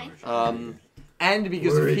 Where's the charger? And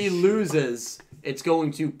because if he loses, it's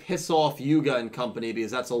going to piss off Yuga and company because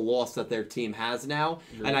that's a loss that their team has now.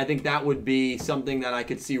 And I think that would be something that I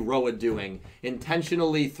could see Roa doing.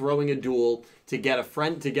 Intentionally throwing a duel to get a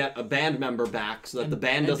friend, to get a band member back so that the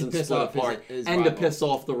band and to doesn't piss split off his- apart. his And to rival. piss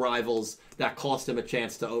off the rivals that cost him a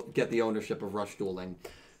chance to get the ownership of Rush Dueling.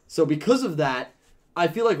 So because of that, I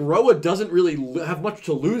feel like Roa doesn't really have much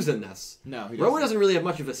to lose in this. No, he Roa doesn't really have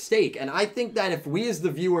much of a stake, and I think that if we as the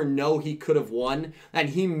viewer know he could have won, and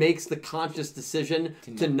he makes the conscious decision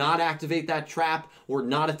to not activate that trap or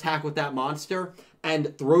not attack with that monster,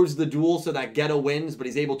 and throws the duel so that Geta wins, but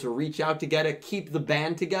he's able to reach out to Geta, keep the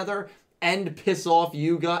band together, and piss off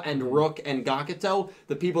Yuga and Rook and Gakuto,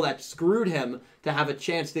 the people that screwed him to have a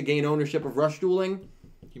chance to gain ownership of Rush Dueling,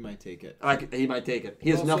 He might take it. he might take it.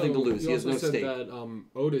 He has Also, nothing to lose. you He has no also said stake. that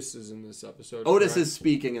Otis is in this episode. Otis correct? is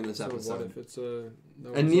speaking in this So episode. what if it's a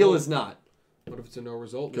no And Neil result? is not. What if it's a no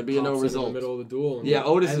result? Could It be a no pops in result. in the middle of the duel. And Yeah,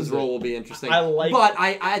 Otis's ends role it. will be interesting. I like but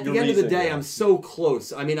at the your end of the reasoning, day, yeah. I'm so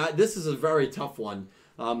close. I mean, this is a very tough one.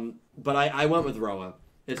 But I went with Roa.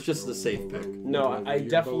 It's just the safe pick. No, I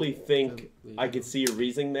definitely think I could see a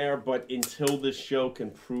reasoning there, but until this show can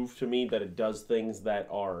prove to me that it does things that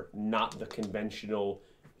are not the conventional,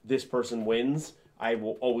 this person wins, I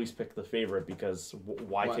will always pick the favorite because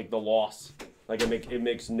why What? take the loss? Like it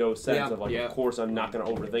makes no sense. Yeah, Of like, yeah. of course, I'm not going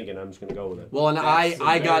to overthink it. I'm just going to go with it. Well, and That's a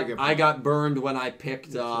I very good point. got burned when I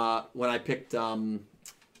picked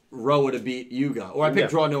Roa to beat Yuga, or I picked Yeah.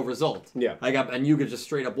 draw no result. Yeah. And Yuga just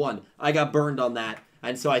straight up won. I got burned on that.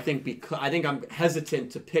 And so I think I'm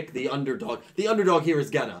hesitant to pick the underdog. The underdog here is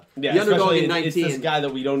Geta. Yeah, the underdog especially in 19. it's this guy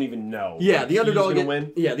that we don't even know. Yeah, Like, the he's underdog. gonna In,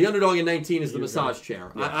 win. Yeah, the underdog in 19 is the massage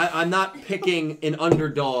chair. I'm not picking an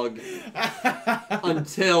underdog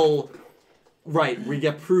until we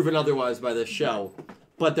get proven otherwise by this show.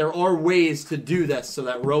 But there are ways to do this so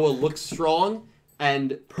that Roa looks strong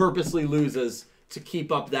and purposely loses to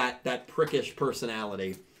keep up that prickish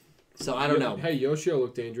personality. So I don't know. Hey, Yoshio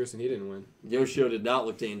looked dangerous and he didn't win. Yoshio did not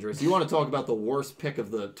look dangerous. You want to talk about the worst pick of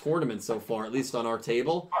the tournament so far, at least on our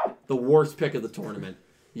table? The worst pick of the tournament.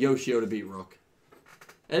 Yoshio to beat Rook.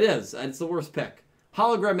 It is. It's the worst pick.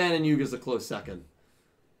 Hologram Man and Yuga's a close second.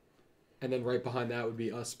 And then right behind that would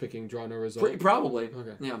be us picking draw no result. Probably.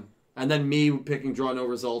 Okay. Yeah. And then me picking draw no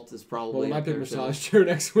result is probably. Well, when I up pick there, too. massage chair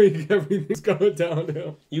next week, everything's going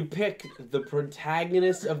downhill. You pick the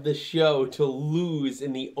protagonist of the show to lose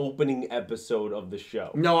in the opening episode of the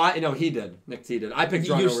show. No, he did. Nick T did. I picked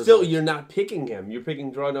draw no result. You're not picking him. You're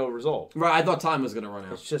picking draw no result. Right, I thought time was going to run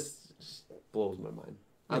out. It just blows my mind.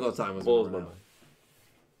 I thought time was Blows going my to run out. mind.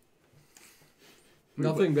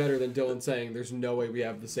 Nothing better than Dylan saying, "There's no way we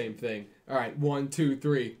have the same thing." All right, 1, 2,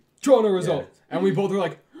 3, draw no result, and we both are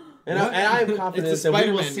like, And I'm confident It's the that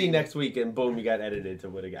we will Spider-Man see meme. next week, and boom, you got edited to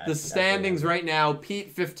what a guy. The standings right now: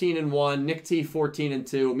 Pete 15-1, Nick T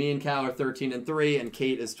 14-2, me and Cal are 13-3, and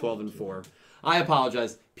Kate is 12-4. I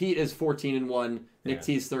apologize. Pete is 14-1, Nick Yeah.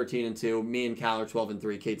 T's 13-2, me and Cal are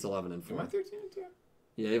 12-3, Kate's 11-4. Am I 13 and 2?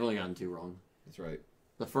 Yeah, you've only gotten 2 wrong. That's right.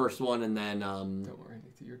 The first one, and then "Don't worry,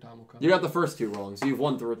 your time will come." you got the first 2 wrong. So you've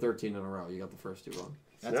won through 13 in a row. You got the first 2 wrong.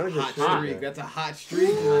 That's Now a you're hot just streak. hot. That's a hot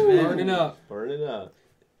streak, my man. Burning up, Burn it up.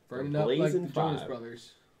 burning up like Blazing the Jonas fire.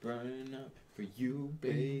 Brothers. Burning up for you,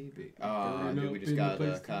 baby. Burning Dude, up we just in got the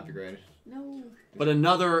place. copyrighted. No. But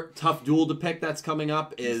another tough duel to pick that's coming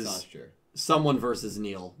up is Massage chair. someone versus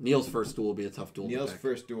Neil. Neil's first duel will be a tough duel Neil's to pick.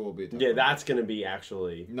 first duel will be a tough Yeah, one. that's gonna be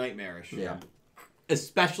actually. Nightmarish. Yeah.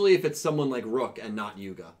 Especially if it's someone like Rook and not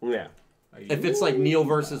Yuga. Yeah, If it's like Neil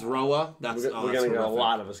versus Roa, that's we're that's gonna get a horrific.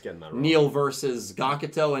 lot of us getting that wrong. Neil versus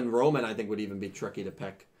Gakuto and Roman, I think, would even be tricky to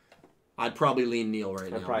pick. I'd probably lean Neil right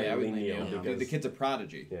now. I'd probably Yeah, I would lean think, Neil yeah. because Dude, the kid's a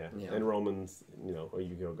prodigy. yeah. Yeah. And Roman's a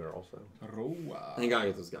Yu-Gi-Oh girl, so I think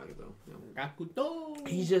Gakuto's Gakuto. Yeah. Gakuto.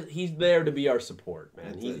 he's there to be our support,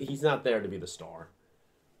 man. That's it. He's not there to be the star.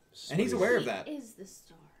 And he's aware of that. He is the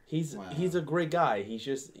star. He's Wow. he's a great guy.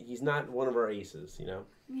 He's not one of our aces, you know.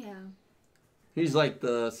 Yeah. He's like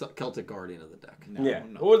the Celtic Guardian of the deck. No, Yeah,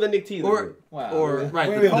 no. or the Nick T. Or Wow. or right.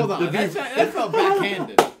 Wait, the- wait, the- hold the on. Beaver- That felt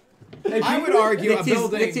backhanded. I would argue a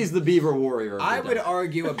building. Nick T's the Beaver Warrior. Of I the would deck.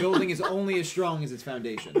 argue a building is only as strong as its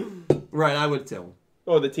foundation. Right, I would too.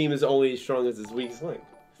 the team is only as strong as its weakest link.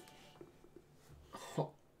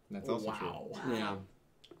 That's also Wow. Yeah.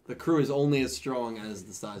 The crew is only as strong as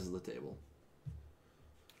the size of the table.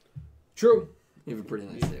 True. You have a pretty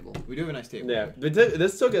nice table. true. We do have a nice table. Yeah, but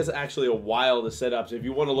this took us actually a while to set up. So if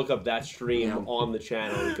you want to look up that stream Yeah. on the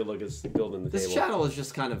channel, you could look at building the This table. channel has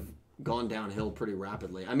just kind of gone downhill pretty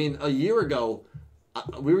rapidly. I mean, a year ago,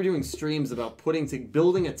 we were doing streams about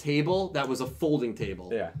building a table that was a folding table.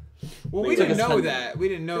 Yeah. Well, We we took didn't us know 10 that. We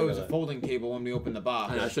didn't know it Didn't was know a that. folding table when we opened the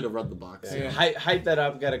box. I should have read the box. Yeah. Yeah. Hype that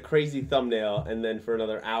up, got a crazy thumbnail, and then for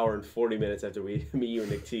another hour and 40 minutes after me, you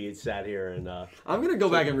and Nick T sat here and I'm gonna go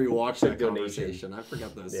back and rewatch that donation. conversation. I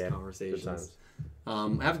forgot those yeah, good conversations. times.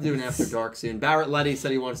 I have to do an after dark soon. Barrett Letty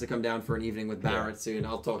said he wants to come down for an evening with Barrett soon.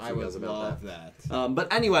 I'll talk to I you guys would about love that.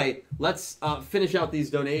 But anyway, let's finish out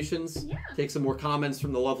these donations. Yeah. Take some more comments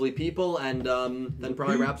from the lovely people, and then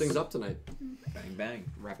probably wrap things up tonight. Bang bang.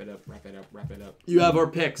 Wrap it up. Wrap it up. Wrap it up. You have our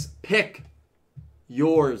picks. Pick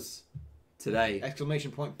yours today. Exclamation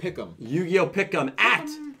point. Pick 'em. Yu-Gi-Oh! Pick'em at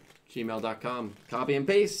gmail.com. Copy and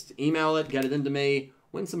paste. Email it. Get it into me.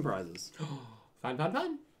 Win some prizes. Fun, fun, fun.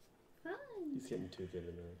 Fun. He's getting too good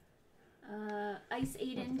at it. Ice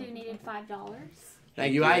Aiden donated $5.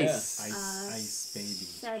 Thank you, Yeah. Ice. Ice baby.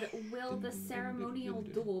 Said, will the ceremonial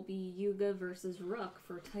duel be Yuga versus Rook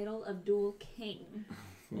for title of Duel King?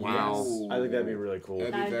 Wow. Yes. I think that'd be really cool.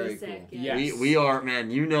 That'd be That'd very be sick. cool. Yeah. Yes. We are, man,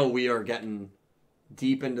 we are getting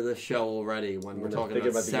deep into the show already when we're When they talking think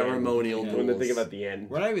about about the end. ceremonial Yeah. When they think duels. about the end,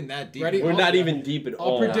 We're not even that deep. Ready? we're not even deep at I'll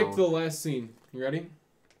all. predict no. the last scene. You ready?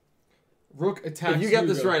 Rook attacks. If you get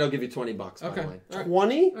this Yuga. right, I'll give you $20, by Okay. the way. All right.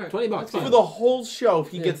 20 All right. $20 That's fine. for the whole show. If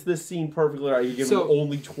he Yeah. gets this scene perfectly right, you give So- him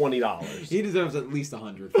only $20. He deserves at least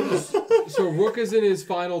 100. So Rook is in his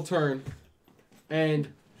final turn, and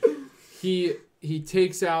he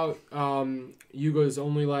takes out Yuga's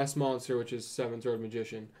only last monster, which is Seven's Road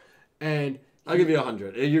Magician, and I'll give you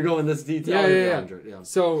 100. You're going this detail? Yeah, I'll give yeah, you yeah. 100. Yeah.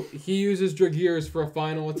 so he uses Dragears for a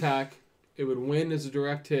final attack. It would win as a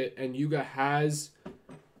direct hit, and Yuga has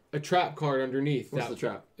a trap card underneath. What's the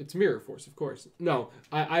trap? It's Mirror Force, of course. No,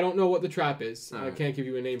 I don't know what the trap is. I Alright. can't give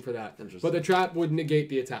you a name for that. Interesting. But the trap would negate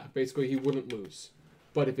the attack. Basically, he wouldn't lose.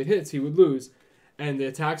 But if it hits, he would lose. And the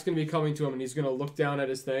attack's going to be coming to him, and he's going to look down at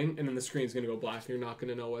his thing, and then the screen's going to go black, and you're not going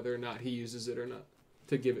to know whether or not he uses it or not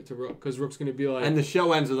to give it to Rook. Because Rook's going to be like, And the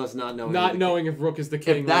show ends with us not knowing. not who the knowing if Rook is the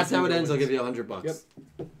king. king. If that's or how it Yuga ends, I'll wins. give you $100.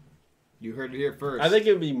 Yep. You heard it here first. I think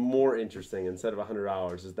it would be more interesting instead of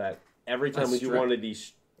 $100 is that every time we do strip. one of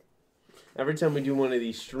these. Every time we do one of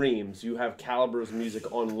these streams, you have Calibur's music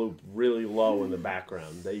on loop really low in the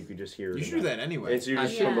background that you could just hear. You it should in do that anyway. And so you're I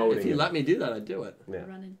just should. promoting If you it. let me do that, I'd do it. Yeah.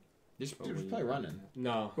 Running. Just probably running.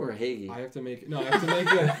 No. Or Hagee. I have to make I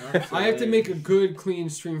have to make a good, clean,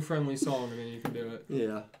 stream-friendly song, and then you can do it.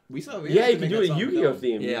 Yeah. We Yeah, have you to can make do that a song Yu-Gi-Oh go.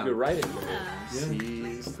 theme. Yeah. You could write it. Yeah.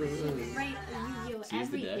 Seize the- Right, a Yu-Gi-Oh! Seize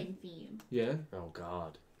the day. Everything theme. Yeah. Oh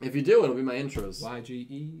God. If you do, it'll be my intros.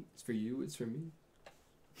 YGE. It's for you. It's for me.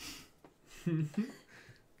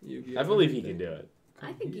 Yu-Gi-Oh! I believe he can do it.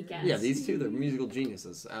 I think he can. Yeah, these two, they're musical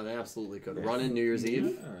geniuses. They absolutely could. Run in New Year's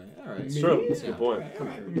Eve. All right. It's true. That's a good Yeah.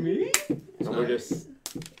 point. Me? And we're just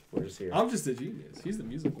here. I'm just a genius. He's the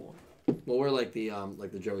musical one. Well, we're like the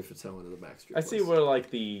Joey Fatone of the Backstreet I see. Boys. We're like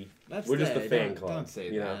the. That's We're just the Day. fan Don't- club, Don't say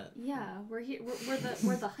you know? that. Yeah, we're here.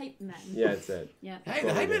 We're the hype men. Yeah, that's it. Yeah. Hey,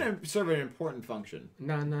 the hype men serve an important function.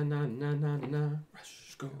 Na na na na na na.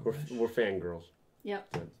 Rush, go. We're fangirls.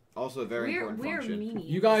 Yep. Also a very important We're function. meanie.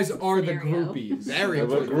 You guys in this are the scenario. groupies. Very We're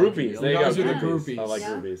important. groupies. There you guys go. are the Groupies. groupies. I like Yeah.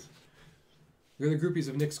 groupies. You're the groupies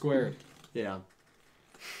of Nick Squared. Yeah.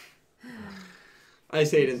 I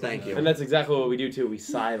say it and thank you. And that's exactly what we do too. We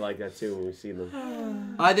sigh like that too when we see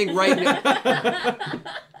them. I think right now.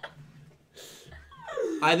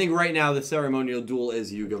 I think right now the ceremonial duel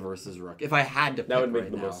is Yuga versus Rook. If I had to pick That would make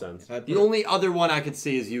right the now. most sense. The only other one I could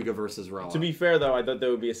see is Yuga versus Roa. To be fair, though, I thought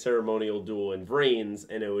there would be a ceremonial duel in Vrains,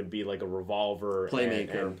 and it would be like a revolver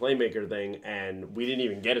Playmaker. and playmaker thing, and we didn't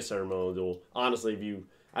even get a ceremonial duel. Honestly,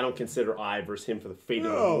 I don't consider I versus him for the fate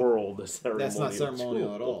of the world a ceremonial. That's not ceremonial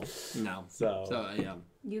duel. at all. No. So Yeah.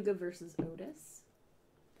 Yuga versus Otis.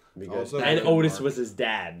 be good. Also And good Otis mark. was his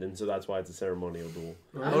dad, and so that's why it's a ceremonial duel.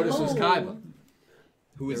 Otis was Kaiba.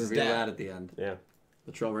 Who is his Reveal that dad? at the end. Yeah.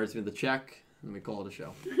 Latrell writes me the check, and we call it a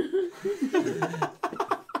show.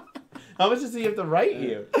 How much does he have to write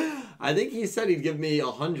you? I think he said he'd give me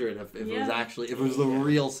 100 if it was actually if it was the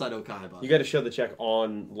real Seto Kaiba. You got to show the check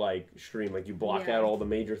on like stream, like you block Yeah. out all the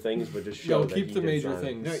major things, but just show No, that keep he the did major sign.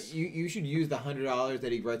 things. No, you should use the $100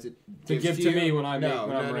 that he writes it To gives give to you. me when I make- no,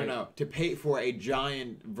 when I'm right. no, to pay for a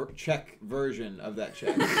giant check version of that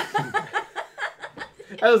check.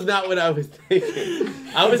 That was not what I was thinking.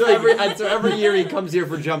 I was So thinking, every year he comes here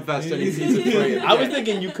for Jump Fest and he sees it free. I was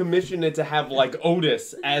thinking you commissioned it to have like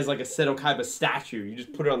Otis as like a Seto Kaiba statue. You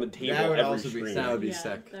just put it on the table That would every also be stream. That would be Yeah,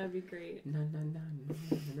 sick. That would be great. Na, na, na,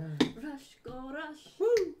 na, na. Rush, go rush. Woo!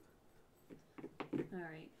 All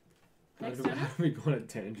right. Next How do time. we go on a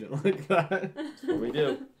tangent like that? That's what we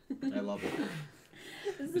do. I love it.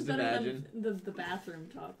 This is Just better imagine. than the bathroom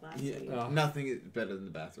talk last Yeah, week. nothing is better than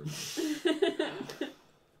the bathroom.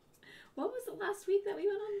 What was it last week that we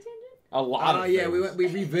went on a tangent? A lot of Yeah, things. we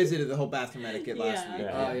revisited the whole bathroom etiquette last Yeah. week.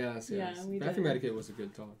 Yeah. Oh, yes, yes. Yeah, we Bathroom did. etiquette was a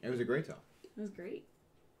good talk. It was a great talk. It was great.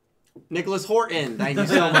 Nicholas Horton, thank you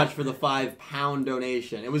so much for the £5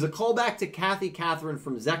 donation. It was a callback to Kathy Catherine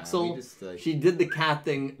from Zexel. we just, She did the cat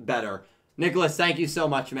thing better. Nicholas, thank you so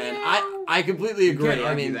much, man. I completely agree. can't I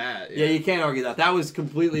argue mean, that, yeah, yeah. you can't argue that. That was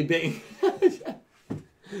completely big.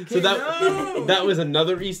 So that was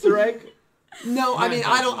another Easter egg. No, I mean,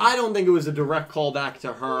 I don't think it was a direct callback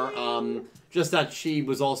to her. Just that she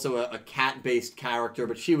was also a cat-based character,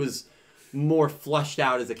 but she was more fleshed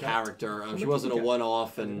out as a character. She wasn't a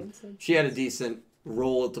one-off, and she had a decent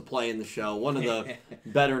role to play in the show. One of the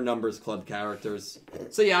better Numbers Club characters.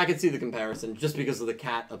 So yeah, I could see the comparison just because of the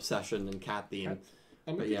cat obsession and cat theme.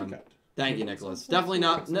 I'm But a yeah, cat. thank you, Nicholas. Definitely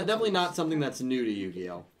not something that's new to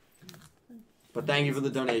Yu-Gi-Oh. But thank you for the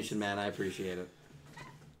donation, man. I appreciate it.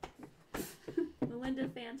 Melinda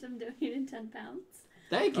Phantom donated £10.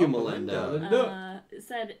 Thank you, Oh, Melinda.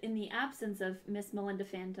 Said, in the absence of Miss Melinda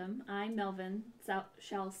Phantom, I, Melvin,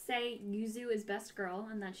 shall say Yuzu is best girl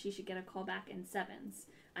and that she should get a call back in Sevens.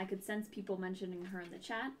 I could sense people mentioning her in the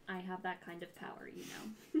chat. I have that kind of power, you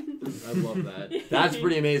know. I love that. That's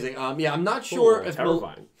pretty amazing. Yeah, I'm not sure if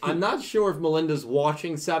terrifying. I'm not sure if Melinda's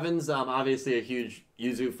watching Sevens. Obviously a huge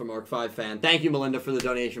Yuzu from Arc 5 fan. Thank you, Melinda, for the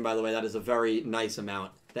donation. By the way, that is a very nice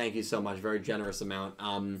amount. Thank you so much. Very generous amount.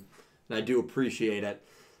 And I do appreciate it.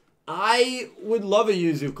 I would love a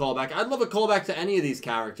Yuzu callback. I'd love a callback to any of these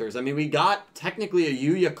characters. I mean, we got technically a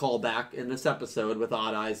Yuya callback in this episode with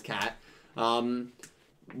Odd Eyes Cat.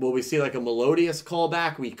 Will we see like a Melodious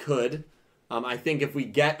callback? We could. I think if we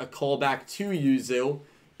get a callback to Yuzu,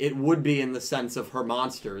 it would be in the sense of her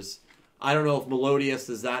monsters. I don't know if Melodious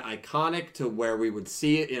is that iconic to where we would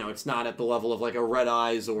see it. You know, it's not at the level of like a Red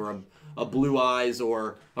Eyes or a Blue Eyes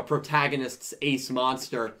or a protagonist's ace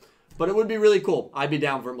monster. But it would be really cool. I'd be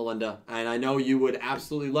down for it, Melinda. And I know you would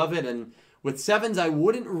absolutely love it. And with Sevens, I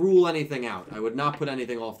wouldn't rule anything out. I would not put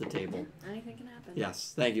anything off the table. Anything can happen.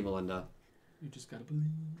 Yes. Thank you, Melinda. You just gotta believe.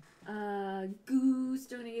 Goose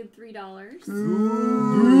donated $3.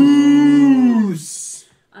 Goose!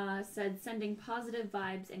 said sending positive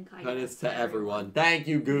vibes and kindness Kindness to everyone. Thank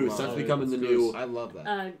you, Goose. That's becoming the new I love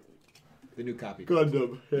that. The new copy.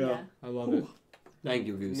 Gundam. Yeah. I love it. Thank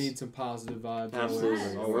you, Goose. Need some positive vibes. Absolutely.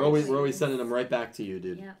 Yes. We're always sending them right back to you,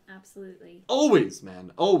 dude. Yeah, absolutely. Always,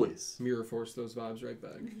 man. Always. Mirror force those vibes right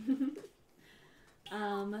back.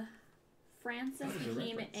 Francis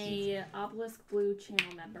became a Obelisk Blue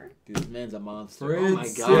channel member. Dude, this man's a monster. Oh my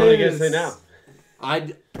Francis. God. What do I gotta say now?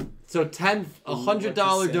 So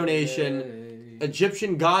 $100 donation,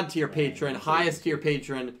 Egyptian God tier patron, highest tier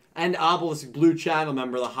patron, and Obelisk Blue channel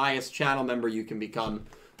member, the highest channel member you can become.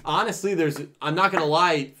 Honestly, I'm not gonna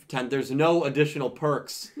lie, there's no additional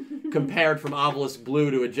perks compared from Obelisk Blue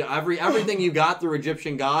to everything you got through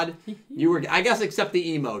Egyptian God. You were, I guess, except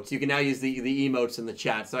the emotes. You can now use the emotes in the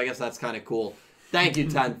chat, so I guess that's kind of cool. Thank you,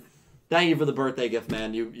 10th. Thank you for the birthday gift,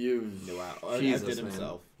 man. You Wow. Jesus, Did man.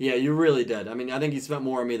 himself. Yeah, you really did. I mean, I think you spent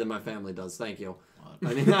more on me than my family does. Thank you.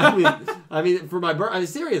 I mean, for my birthday,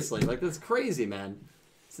 seriously, like that's crazy, man.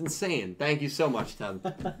 It's insane. Thank you so much,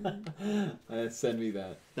 10th. Send me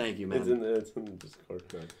that. Thank you, man. It's in the Discord.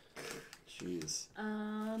 Jeez.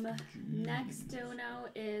 Next dono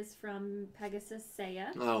is from Pegasus Saya.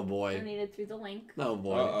 Oh boy. Donated through the link. Oh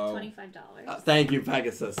boy. $25. Thank you,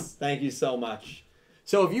 Pegasus. Thank you so much.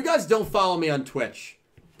 So if you guys don't follow me on Twitch,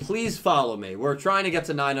 please follow me. We're trying to get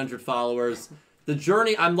to 900 followers. The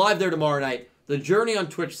journey, I'm live there tomorrow night. The journey on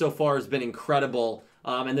Twitch so far has been incredible.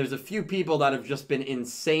 And there's a few people that have just been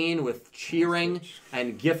insane with cheering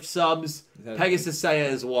and gift subs. Pegasus Saya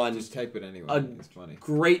is one. Just type it anyway. It's funny.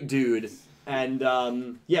 Great dude.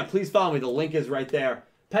 And yeah, please follow me. The link is right there.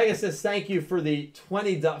 Pegasus, thank you for the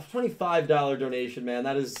 $25 donation, man.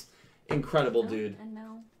 That is incredible, dude.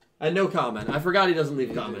 And no comment. I forgot he doesn't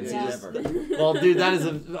leave comments. Yeah. He just, well, dude, that is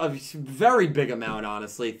a very big amount,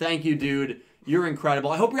 honestly. Thank you, dude. You're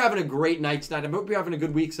incredible. I hope you're having a great night tonight. I hope you're having a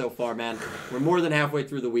good week so far, man. We're more than halfway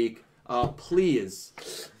through the week. Please.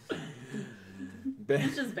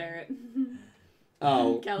 It's just Barrett.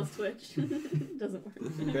 Oh. Cal's Twitch. Doesn't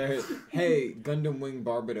work. Barrett, hey, Gundam Wing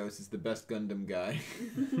Barbados is the best Gundam guy.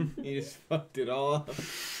 He just fucked it all up.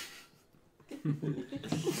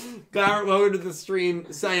 Barrett, welcome to the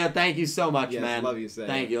stream. Saya, thank you so much, Yes, man. love you, Saya.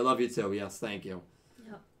 Thank you. I love you too. Yes, thank you.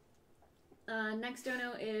 Next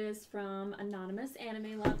dono is from Anonymous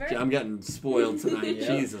Anime Lover. I'm getting spoiled tonight.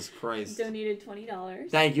 Yeah. Jesus Christ. Donated $20.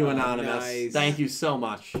 Thank you, Oh, Anonymous. nice. Thank you so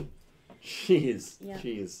much. Jeez. Yeah.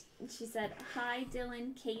 Jeez. She said, "Hi,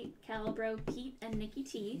 Dylan, Kate, Calibro, Pete, and Nikki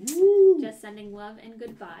T. Woo. Just sending love and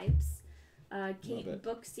good vibes. Kate, it.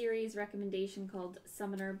 book series recommendation called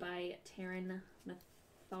Summoner by Taryn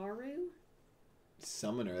Matharu.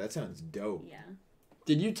 Summoner, that sounds dope. Yeah.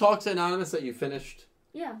 Did you talk to Anonymous that you finished?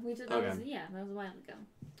 Yeah, we did. That Okay. was a while ago.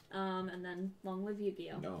 And then Long Live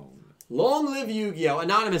Yu-Gi-Oh. No. Long live Yu-Gi-Oh!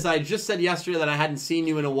 Anonymous, I just said yesterday that I hadn't seen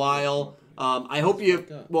you in a while. I hope you,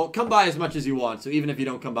 well, come by as much as you want. So even if you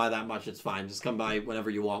don't come by that much, it's fine. Just come by whenever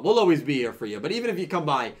you want. We'll always be here for you. But even if you come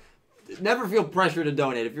by, never feel pressure to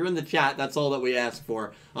donate. If you're in the chat, that's all that we ask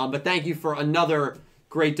for. But thank you for another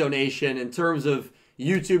great donation. In terms of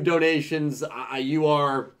YouTube donations, you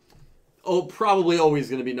are probably always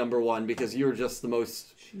going to be number one because you're just the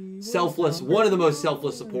most selfless, one of the most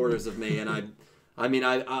selfless supporters of me. And I mean,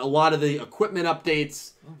 a lot of the equipment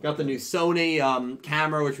updates, got the new Sony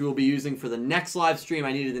camera, which we will be using for the next live stream.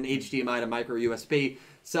 I needed an HDMI to micro USB.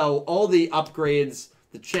 So all the upgrades,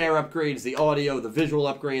 the chair upgrades, the audio, the visual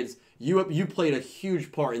upgrades, you played a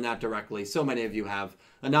huge part in that directly. So many of you have.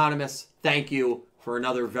 Anonymous, thank you for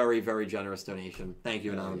another very, very generous donation. Thank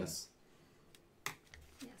you, Anonymous.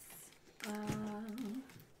 Yes.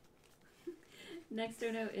 Next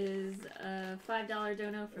dono is a $5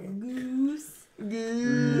 dono from Goose.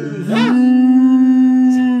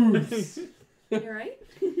 You're right.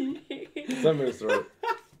 Somebody's throat.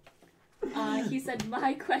 He said,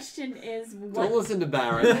 "My question is what." Don't listen to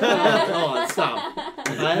Barrett. Hold on, stop.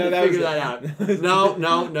 I had to figure that out.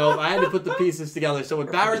 No. I had to put the pieces together. So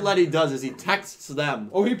what Barrett Letty does is he texts them.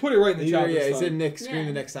 Oh, he put it right in the Yeah, chat. he this said time. Nick, scream Yeah.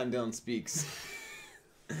 the next time Dylan speaks.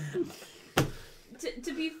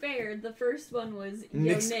 To be fair, the first one was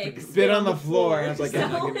Nick Nick spit on the floor. And I was like,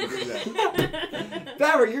 I'm not so- going to do that.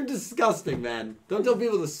 Barrett, you're disgusting, man. Don't tell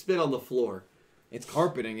people to spit on the floor. It's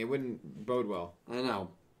carpeting. It wouldn't bode well. I know.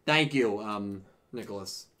 Thank you,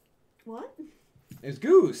 Nicholas. What? It's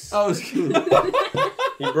Goose. Oh, excuse me.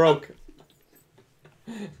 He broke.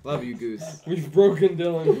 Love you, Goose. We've broken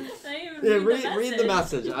Dylan. I didn't Yeah, even read the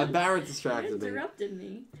message. Barrett distracted me. Interrupted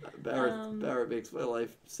me. Barrett makes my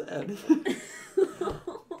life sad.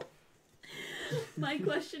 My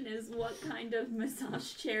question is, what kind of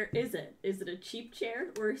massage chair is it? Is it a cheap chair,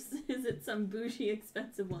 or is it some bougie,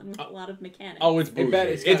 expensive one with a lot of mechanics? Oh, it's bougie.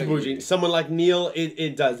 it's It's gotta be bougie. bougie. Someone like Neil,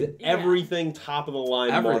 it does everything top of the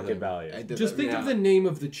line Everything. market value. Just think Yeah. of the name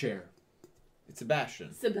of the chair. It's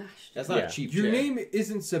Sebastian. Sebastian. That's not Yeah. a cheap Your chair. name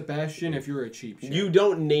isn't Sebastian if you're a cheap chair. You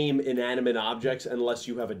don't name inanimate objects unless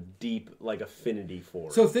you have a deep affinity for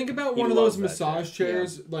it. So think about He one of loves those that massage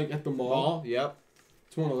chairs like at the mall. Ball. Yep.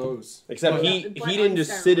 It's one of those. Except But- he But didn't on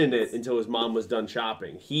just sit in steroids. it until his mom was done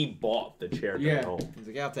shopping. He bought the chair to Yeah. go home. He's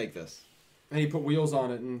like, yeah, I'll take this. And he put wheels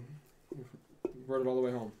on it and rode it all the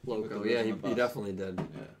way home. With Loco. the Yeah, wheels he on the bus. definitely did.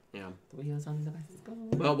 Yeah. Yeah.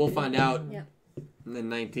 Well, we'll find out Yep. in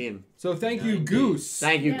 19. So thank you, 19. Goose.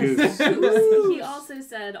 Thank you, Yes. Goose. He also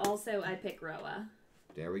said, I pick Roa.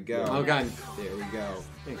 There we go. Okay. There we go.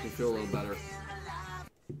 Makes me feel a little better.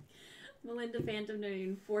 Melinda Phantom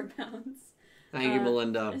donating £4. Thank you,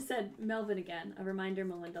 Melinda. I said Melvin again. A reminder,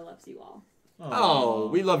 Melinda loves you all. Oh,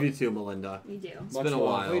 we love you too, Melinda. We do. It's Much been a love.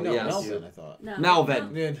 while. Wait, no, yes. Melvin, I thought. No,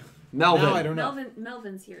 Melvin. Yeah. Melvin. Now I don't know.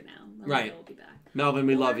 Melvin's here now. Melinda Right. will be back. Melvin,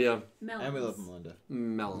 we love you. Melvins. And we love Melinda.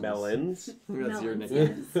 Melons. Melons. That's your Melons,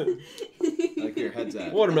 nickname. yes. I like where your head's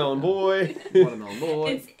at. Watermelon boy. Watermelon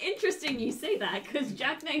boy. It's interesting you say that because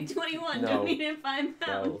Jack Knight 21 No. donated £5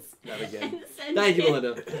 No, not again. and said, Thank you,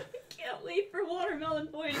 Melinda. Can't wait for Watermelon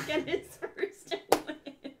Boy to get his first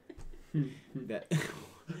win. That.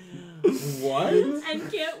 What?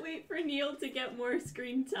 And can't wait for Neil to get more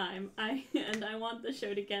screen time. I want the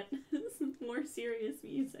show to get more serious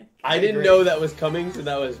music. I didn't Great. know that was coming, so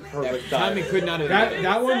that was perfect Timing timing. could not have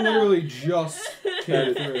That one Set up. literally just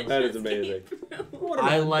came through. That is amazing.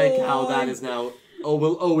 I like how that is now. Oh,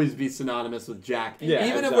 will always be synonymous with Jack. Yeah, Even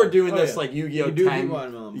if exactly. we're doing Oh, this yeah. like Yu-Gi-Oh! You do be 10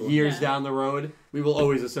 Watermelon Boy. years Yeah. down the road, we will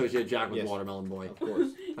always associate Jack with Yes. Watermelon Boy. Of course.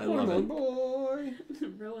 I love Watermelon it. boy.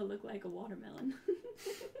 Roa looked like a watermelon.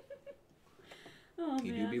 Oh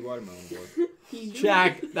You man. do be Watermelon Boy. He do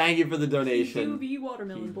Jack, thank you for the He do donation. be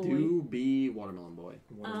watermelon You boy. do be Watermelon Boy.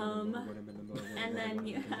 And then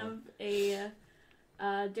you have a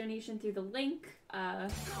donation through the link.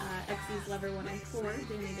 Xy's Lover 104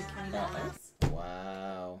 donated $20.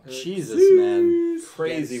 Wow. Jesus, man.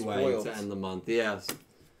 Crazy Getting way spoiled. to end the month. Yes.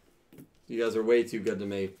 You guys are way too good to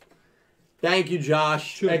me. Thank you,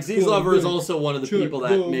 Josh. Check Xy's the Lover is link. also one of the Check people the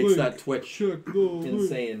that makes link. that Twitch Check the link.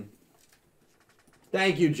 insane.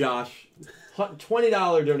 Thank you, Josh.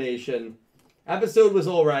 $20 donation. Episode was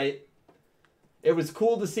alright. It was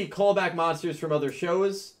cool to see callback monsters from other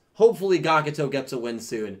shows. Hopefully Gakuto gets a win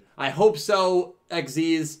soon. I hope so,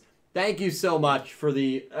 XZs. Thank you so much for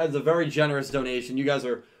that's a very generous donation. You guys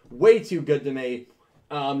are way too good to me.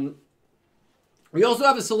 We also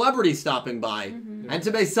have a celebrity stopping by.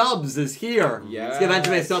 Entame Subs is here. Let's give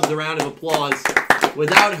Entame Subs a round of applause.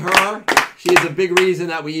 Without her, she is a big reason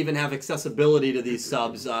that we even have accessibility to these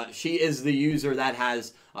subs. She is the user that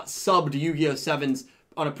has subbed Yu-Gi-Oh! 7s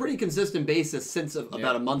on a pretty consistent basis since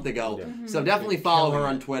about a month ago. Yeah. So definitely follow her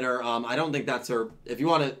on Twitter. I don't think that's her. If you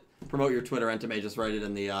want to promote your Twitter, Entame, just write it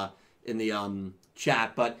in the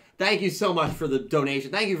chat. But thank you so much for the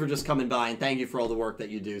donation. Thank you for just coming by, and thank you for all the work that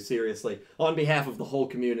you do. Seriously, on behalf of the whole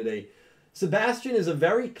community. Sebastian is a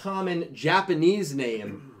very common Japanese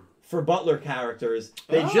name for butler characters.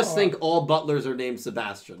 They just think all butlers are named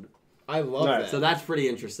Sebastian. I love Right. that. So that's pretty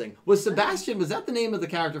interesting. Was Sebastian, was that the name of the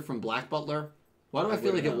character from Black Butler? Why do I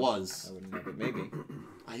feel like it I was? wouldn't know, but maybe.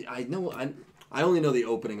 I know, I only know the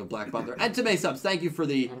opening of Black Butler. And Tame Subs, thank you for I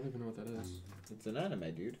the... don't even know what that is. It's an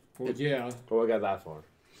anime, dude. Well, yeah. Well, we got that far.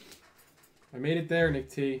 I made it there, Nick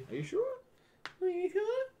T. Are you sure?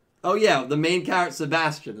 Oh yeah, the main character,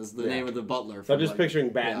 Sebastian, is the Yeah. name of the butler. So I'm from, just like- picturing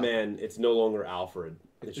Batman. It's no longer Alfred.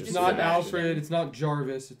 It's just not Sebastian. Alfred, it's not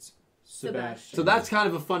Jarvis, it's Sebastian. So that's kind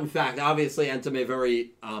of a fun fact. Obviously, Entame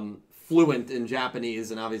very fluent in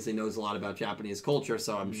Japanese and obviously knows a lot about Japanese culture,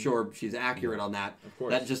 so I'm sure she's accurate on that. Of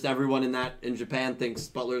course. That just everyone in Japan thinks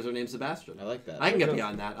butlers are named Sebastian. I like that. I can get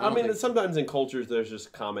behind that. I don't mean, think- sometimes in cultures there's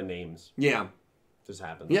just common names. yeah, Just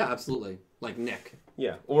happens. yeah, absolutely. Like Nick.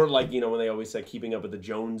 Yeah. Or like, when they always said keeping up with the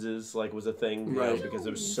Joneses was a thing. you know, Right. because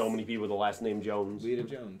there was so many people with the last name Jones. Lita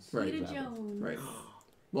Jones. Right. Rita Exactly. Jones. Right.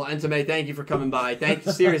 Well, Entame, thank you for coming by.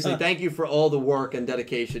 Seriously, thank you for all the work and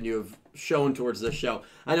dedication you have shown towards this show.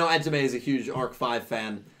 I know Entame is a huge Arc 5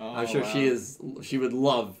 fan. I'm sure wow. she would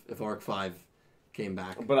love if Arc 5 came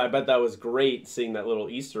back. But I bet that was great seeing that little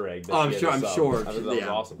Easter egg. That Oh, I'm she sure. had I'm to sub. sure. I thought that was Yeah,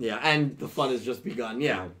 awesome. yeah, and the fun has just begun.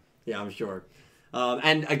 Yeah, I'm sure.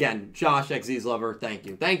 And again, Josh, XZ's lover, thank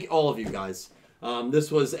you. Thank all of you guys. This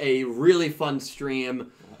was a really fun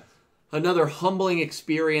stream. another humbling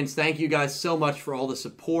experience. Thank you guys so much for all the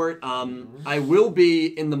support. I will be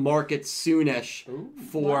in the market soonish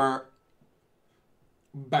for...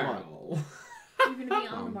 Bow. You're going to be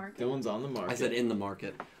on the market. Dylan's on the market. I said in the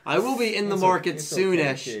market. I will be in the It's market it's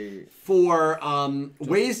soonish okay. for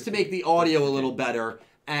ways to make the audio a little better.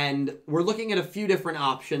 And we're looking at a few different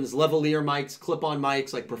options. Lavalier mics, clip-on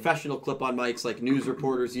mics, like professional clip-on mics like news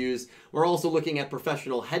reporters use. We're also looking at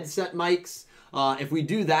professional headset mics. If we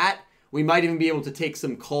do that, we might even be able to take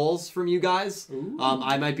some calls from you guys.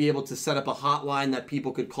 I might be able to set up a hotline that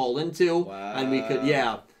people could call into. Wow. And we could,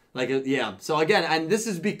 So again, and this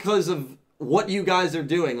is because of what you guys are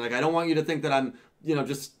doing. Like, I don't want you to think that I'm,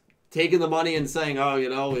 just taking the money and saying, oh,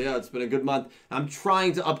 it's been a good month. I'm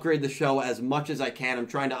trying to upgrade the show as much as I can. I'm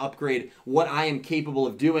trying to upgrade what I am capable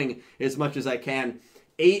of doing as much as I can.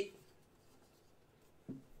 8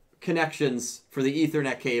 connections for the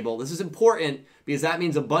Ethernet cable. This is important because that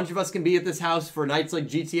means a bunch of us can be at this house for nights like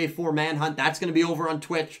GTA 4 Manhunt. That's going to be over on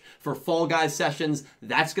Twitch. For Fall Guys sessions,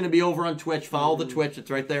 that's going to be over on Twitch. Follow the Twitch. It's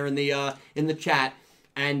right there in the chat.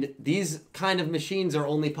 And these kind of machines are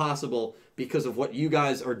only possible because of what you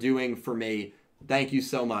guys are doing for me. Thank you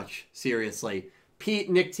so much. Seriously. Pete,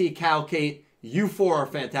 Nick T, Cal, Kate, you 4 are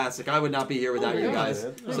fantastic. I would not be here without you guys.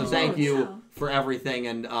 So thank you for everything.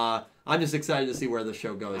 And I'm just excited to see where the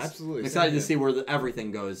show goes. Absolutely. I'm excited to see where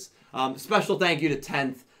everything goes. Special thank you to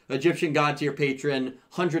 10th, Egyptian God to your patron,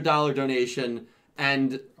 $100 donation,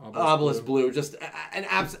 and Obelisk Blue. Just an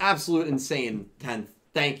absolute insane 10th.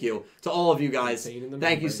 Thank you to all of you guys.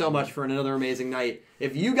 Thank you so much for another amazing night.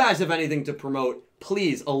 If you guys have anything to promote,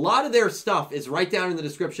 please, a lot of their stuff is right down in the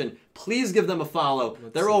description. Please give them a follow.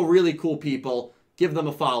 They're all really cool people. Give them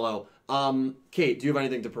a follow. Kate, do you have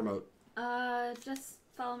anything to promote? Just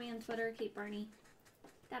follow me on Twitter, Kate Barney.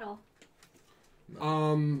 That all.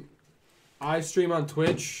 I stream on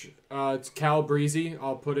Twitch. It's Cal Breezy.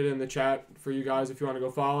 I'll put it in the chat for you guys if you want to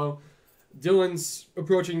go follow. Dylan's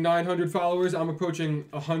approaching 900 followers. I'm approaching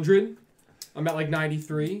 100. I'm at like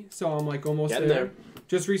 93, so I'm like almost there.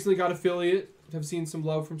 Just recently got affiliate. Have seen some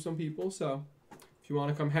love from some people, so if you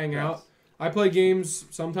want to come hang out. I play games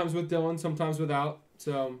sometimes with Dylan, sometimes without,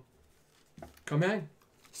 so come hang.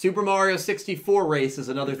 Super Mario 64 race is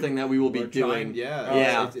another thing that we will be doing.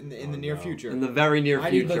 It's in the near future. In the very near future.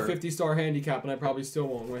 I need like 50-star handicap, and I probably still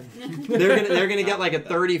won't win. They're gonna get like a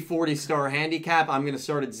 30, 40-star handicap. I'm gonna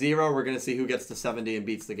start at 0. We're gonna see who gets to 70 and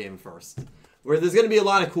beats the game first. Where there's gonna be a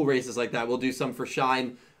lot of cool races like that. We'll do some for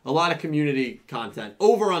Shine. A lot of community content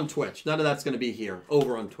over on Twitch. None of that's gonna be here.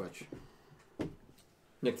 Over on Twitch.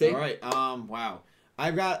 Nick T? All right. Wow.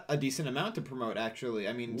 I've got a decent amount to promote, actually.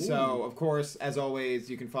 I mean, so, of course, as always,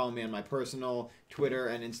 you can follow me on my personal Twitter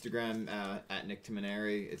and Instagram at Nick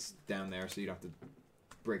Timoneri. It's down there, so you don't have to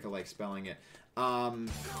break a leg spelling it.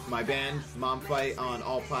 My band, Mom Fight, on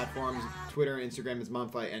all platforms. Twitter and Instagram is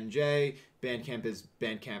MomFightNJ. Bandcamp is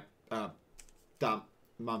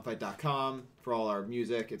bandcamp.momfight.com for all our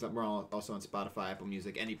music. We're also on Spotify, Apple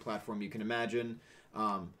Music, any platform you can imagine.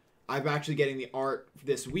 I'm actually getting the art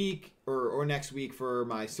this week or next week for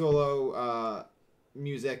my solo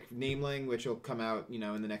music, Nameling, which will come out, in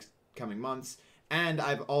the next coming months. And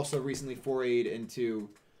I've also recently forayed into,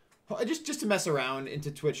 just to mess around,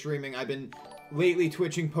 into Twitch streaming. I've been lately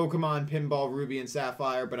twitching Pokemon, Pinball, Ruby, and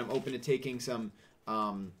Sapphire, but I'm open to taking some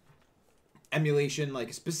emulation,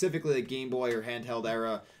 like specifically like Game Boy or handheld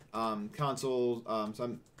era consoles. So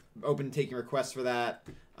I'm open to taking requests for that.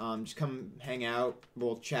 Just come hang out,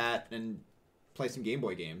 we'll chat, and play some Game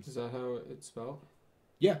Boy games. Is that how it's spelled?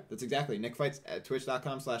 Yeah, that's exactly. Nick Fights at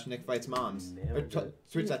twitch.com/NickFightsMoms. Or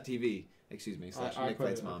Twitch.tv, excuse me,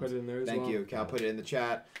 /NickFightsMoms. Put it in there as Thank well. you. Cal put it in the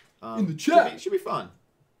chat. In the chat! Should be fun.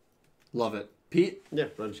 Love it. Pete? Yeah,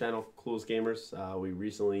 run channel, Coolest Gamers. We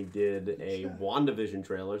recently did a WandaVision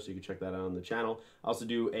trailer, so you can check that out on the channel. I also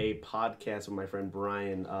do a podcast with my friend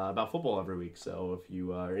Brian about football every week, so if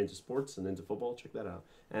you are into sports and into football, check that out.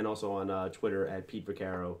 And also on Twitter at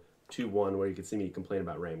PeteVaccaro21, where you can see me complain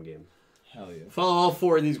about Ram game. Hell yeah. Follow all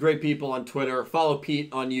 4 of these great people on Twitter. Follow Pete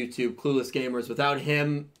on YouTube, Clueless Gamers. Without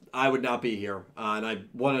him, I would not be here, and I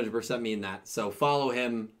 100% mean that. So follow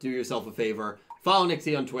him. Do yourself a favor. Follow Nick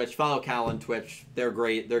T on Twitch. Follow Cal on Twitch. They're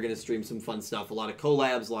great. They're going to stream some fun stuff. A lot of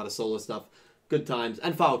collabs, a lot of solo stuff. Good times.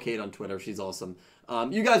 And follow Kate on Twitter. She's awesome.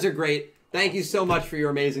 You guys are great. Thank you so much for your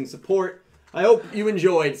amazing support. I hope you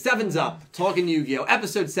enjoyed Sevens Up, Talking Yu-Gi-Oh!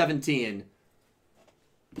 Episode 17.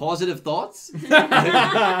 Pawsitive Thoughts?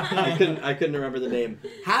 I couldn't remember the name.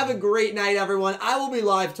 Have a great night, everyone. I will be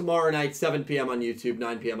live tomorrow night, 7 p.m. on YouTube,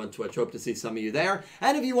 9 p.m. on Twitch. Hope to see some of you there.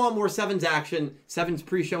 And if you want more Sevens action, Sevens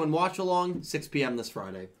pre-show and watch-along, 6 p.m. this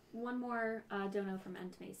Friday. one more dono from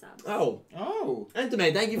Entame Subs. Oh.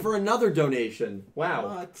 Entame, thank you for another donation. Wow.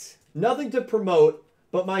 What? Nothing to promote,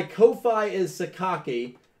 but my Ko-Fi is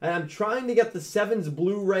Sakaki, and I'm trying to get the Sevens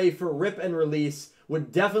Blu-ray for rip and release.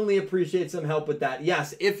 Would definitely appreciate some help with that.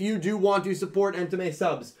 Yes, if you do want to support Entame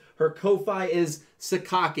Subs, her Ko-Fi is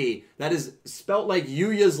Sakaki. That is spelt like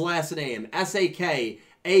Yuya's last name. S-A-K-A-K-I.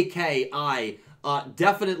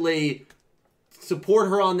 Definitely support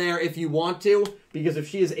her on there if you want to, because if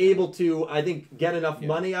she is able to, I think, get enough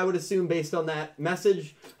money, I would assume, based on that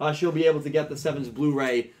message, she'll be able to get the Sevens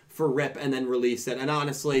Blu-ray for rip and then release it. And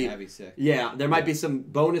honestly, That'd be sick. yeah, there might be some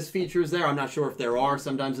bonus features there. I'm not sure if there are.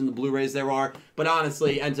 Sometimes in the Blu-rays there are. But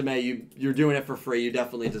honestly, Entame, you're doing it for free. You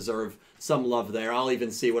definitely deserve some love there. I'll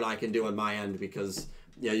even see what I can do on my end because,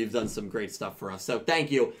 yeah, you've done some great stuff for us. So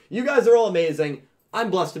thank you. You guys are all amazing. I'm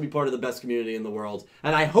blessed to be part of the best community in the world.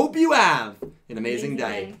 And I hope you have an amazing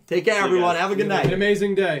day. Take care, everyone. Have a good night. An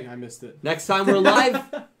amazing day. I missed it. Next time we're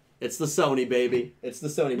live, it's the Sony, baby. It's the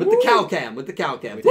Sony. With the cow cam.